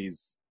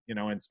facilities,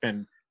 and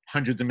spend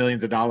hundreds of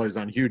millions of dollars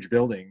on huge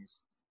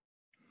buildings.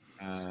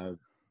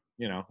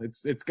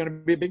 It's going to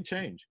be a big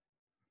change.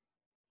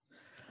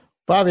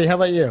 Bobby, how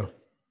about you?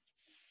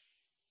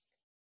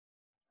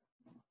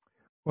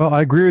 Well,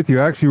 I agree with you.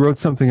 I actually wrote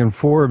something in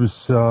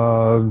Forbes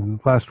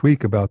last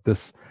week about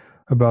this,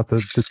 about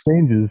the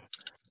changes.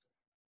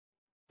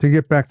 To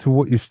get back to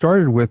what you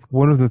started with,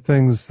 one of the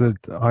things that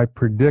I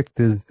predict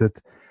is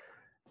that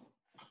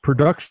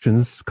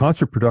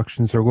concert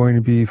productions are going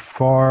to be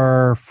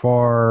far,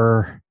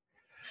 far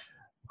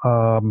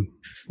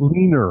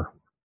leaner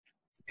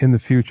in the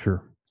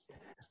future.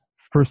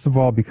 First of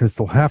all, because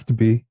they'll have to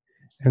be,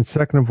 and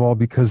second of all,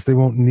 because they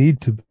won't need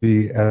to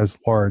be as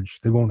large.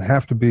 They won't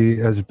have to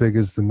be as big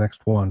as the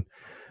next one,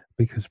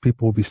 because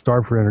people will be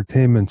starved for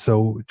entertainment.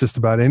 So just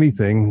about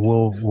anything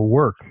will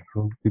work.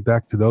 We'll be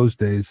back to those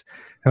days.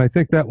 And I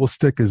think that will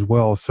stick as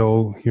well.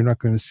 So you're not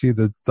going to see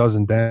the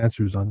dozen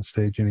dancers on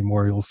stage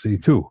anymore. You'll see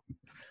two.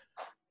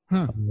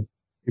 You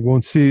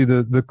won't see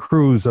the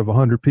crews of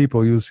 100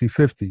 people. You'll see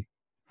 50.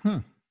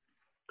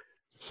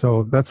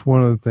 So that's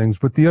one of the things.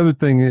 But the other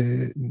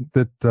thing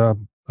that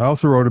I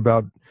also wrote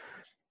about,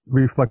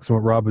 reflects on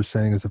what Rob was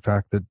saying, is the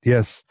fact that,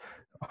 yes,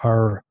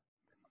 our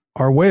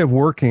way of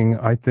working,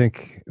 I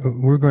think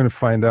we're going to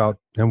find out,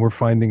 and we're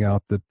finding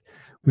out, that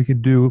we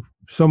can do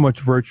so much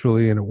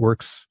virtually, and it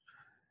works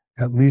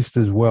at least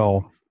as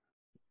well,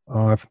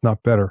 if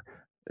not better.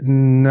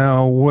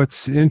 Now,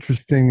 what's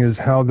interesting is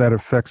how that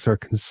affects our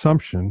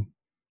consumption.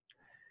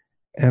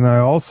 And I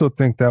also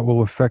think that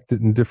will affect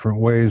it in different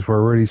ways.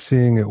 We're already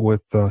seeing it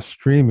with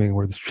streaming,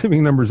 where the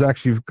streaming numbers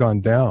actually have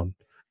gone down.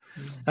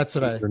 That's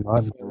what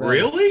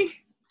Really?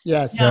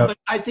 Yes. Yeah, but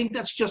I think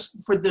that's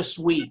just for this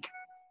week.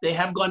 They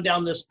have gone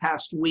down this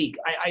past week.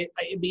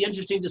 It'd be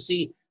interesting to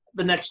see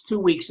the next 2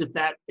 weeks if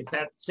that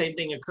same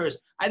thing occurs.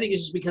 I think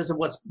it's just because of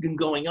what's been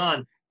going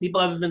on. People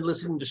haven't been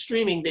listening to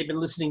streaming; they've been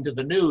listening to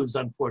the news,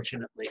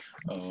 unfortunately.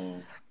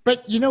 Oh.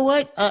 But you know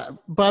what,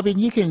 Bobby,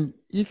 you can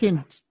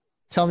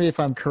tell me if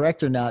I'm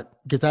correct or not,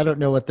 because I don't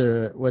know what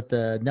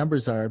the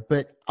numbers are.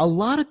 But a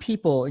lot of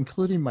people,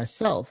 including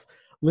myself,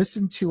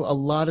 listen to a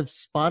lot of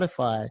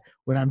Spotify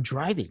when I'm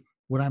driving,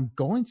 when I'm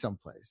going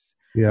someplace.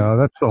 Yeah,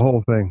 that's the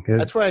whole thing.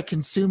 That's where I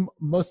consume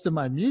most of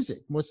my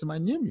music, most of my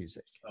new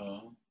music.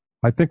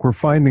 I think we're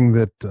finding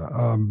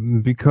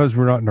that because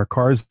we're not in our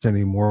cars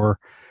anymore,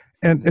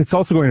 and it's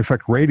also going to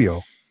affect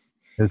radio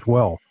as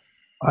well.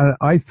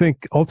 I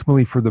think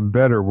ultimately for the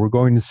better, we're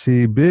going to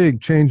see big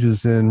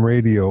changes in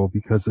radio,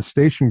 because the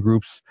station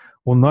groups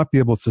will not be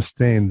able to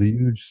sustain, the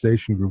huge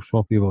station groups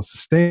won't be able to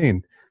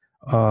sustain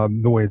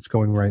the way it's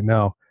going right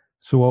now.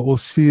 So what we'll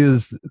see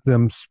is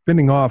them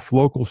spinning off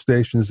local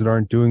stations that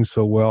aren't doing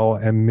so well,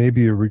 and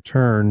maybe a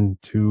return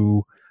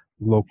to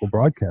local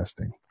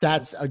broadcasting.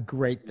 That's a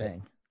great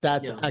thing.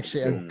 That's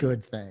actually a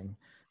good thing.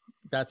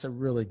 That's a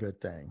really good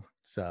thing.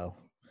 So,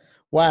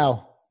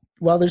 wow.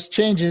 Well, there's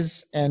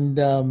changes, and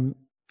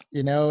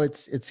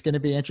it's going to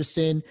be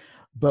interesting.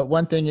 But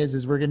one thing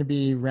is we're going to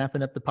be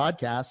ramping up the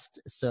podcast.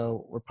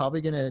 So we're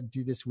probably going to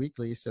do this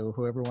weekly. So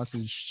whoever wants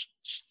to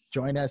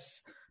join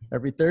us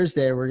every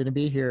Thursday, we're going to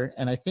be here.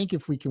 And I think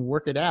if we can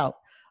work it out,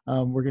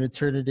 we're going to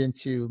turn it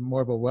into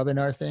more of a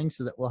webinar thing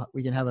so that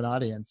we can have an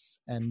audience.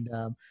 And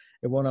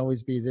it won't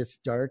always be this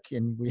dark,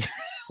 and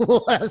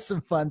we'll have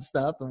some fun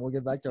stuff, and we'll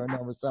get back to our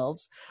normal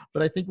selves.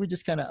 But I think we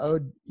just kind of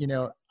owed,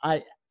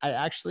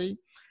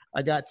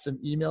 I got some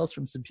emails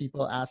from some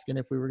people asking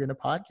if we were going to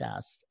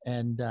podcast.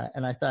 And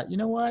I thought, you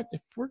know what,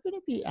 if we're going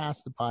to be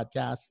asked to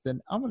podcast,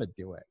 then I'm going to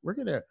do it. We're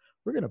going to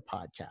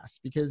podcast,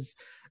 because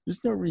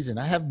there's no reason.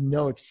 I have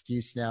no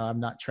excuse now. I'm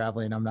not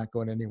traveling. I'm not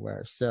going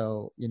anywhere.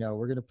 So,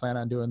 we're going to plan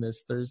on doing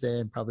this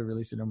Thursday and probably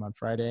releasing them on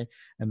Friday.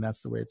 And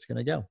that's the way it's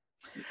going to go.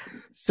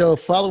 So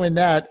following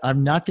that,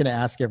 I'm not going to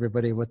ask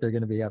everybody what they're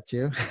going to be up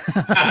to.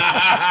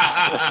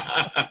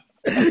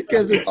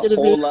 Because it's going to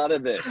be a whole lot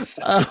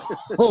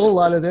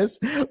of this,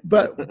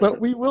 but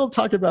we will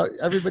talk about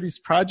everybody's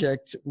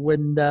project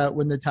when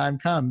the time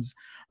comes,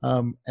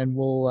 and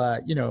we're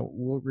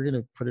going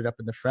to put it up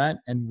in the front,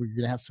 and we're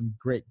going to have some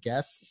great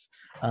guests.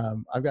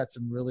 I've got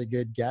some really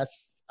good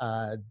guests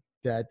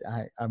that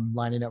I'm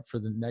lining up for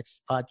the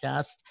next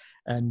podcast,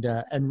 and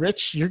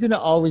Rich, you're going to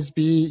always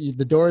be,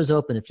 the door is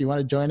open. If you want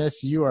to join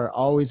us, you are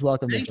always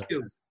welcome. Thank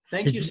you.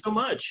 Thank you so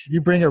much.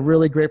 You bring a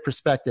really great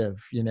perspective,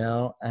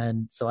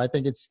 and so I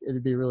think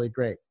it'd be really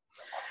great.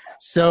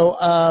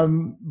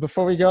 So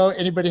before we go,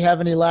 anybody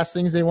have any last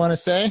things they want to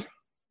say?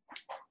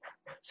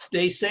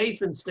 Stay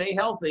safe and stay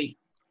healthy.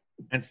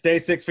 And stay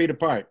 6 feet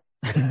apart.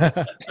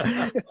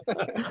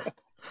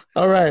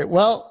 All right.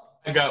 Well,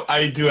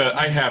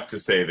 I have to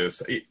say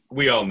this.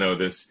 We all know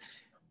this.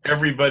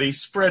 Everybody,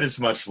 spread as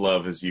much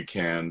love as you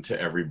can to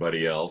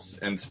everybody else,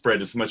 and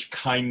spread as much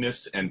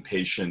kindness and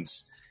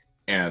patience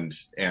and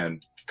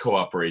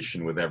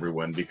cooperation with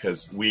everyone,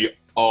 because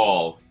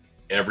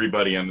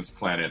everybody on this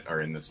planet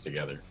are in this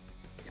together.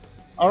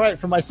 All right,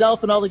 for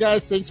myself and all the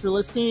guys, thanks for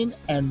listening,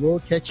 and we'll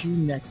catch you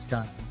next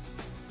time.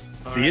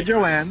 See you,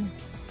 Joanne.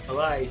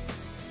 Bye.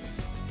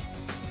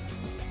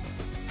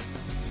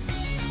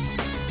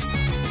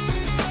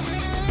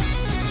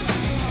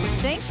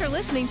 Thanks for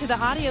listening to the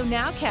Audio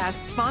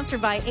Nowcast,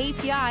 sponsored by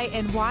API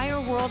and Wire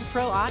World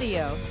Pro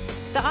Audio.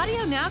 The Audio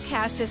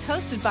Nowcast is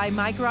hosted by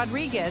Mike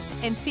Rodriguez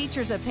and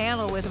features a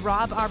panel with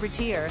Rob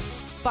Arbertier,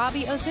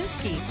 Bobby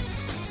Osinski,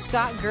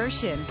 Scott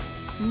Gershin,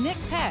 Nick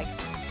Peck,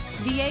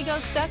 Diego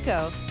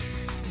Stucco,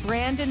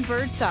 Brandon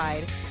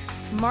Birdside,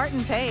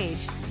 Martin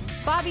Page,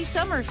 Bobby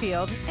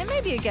Summerfield, and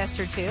maybe a guest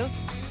or two.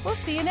 We'll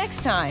see you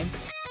next time.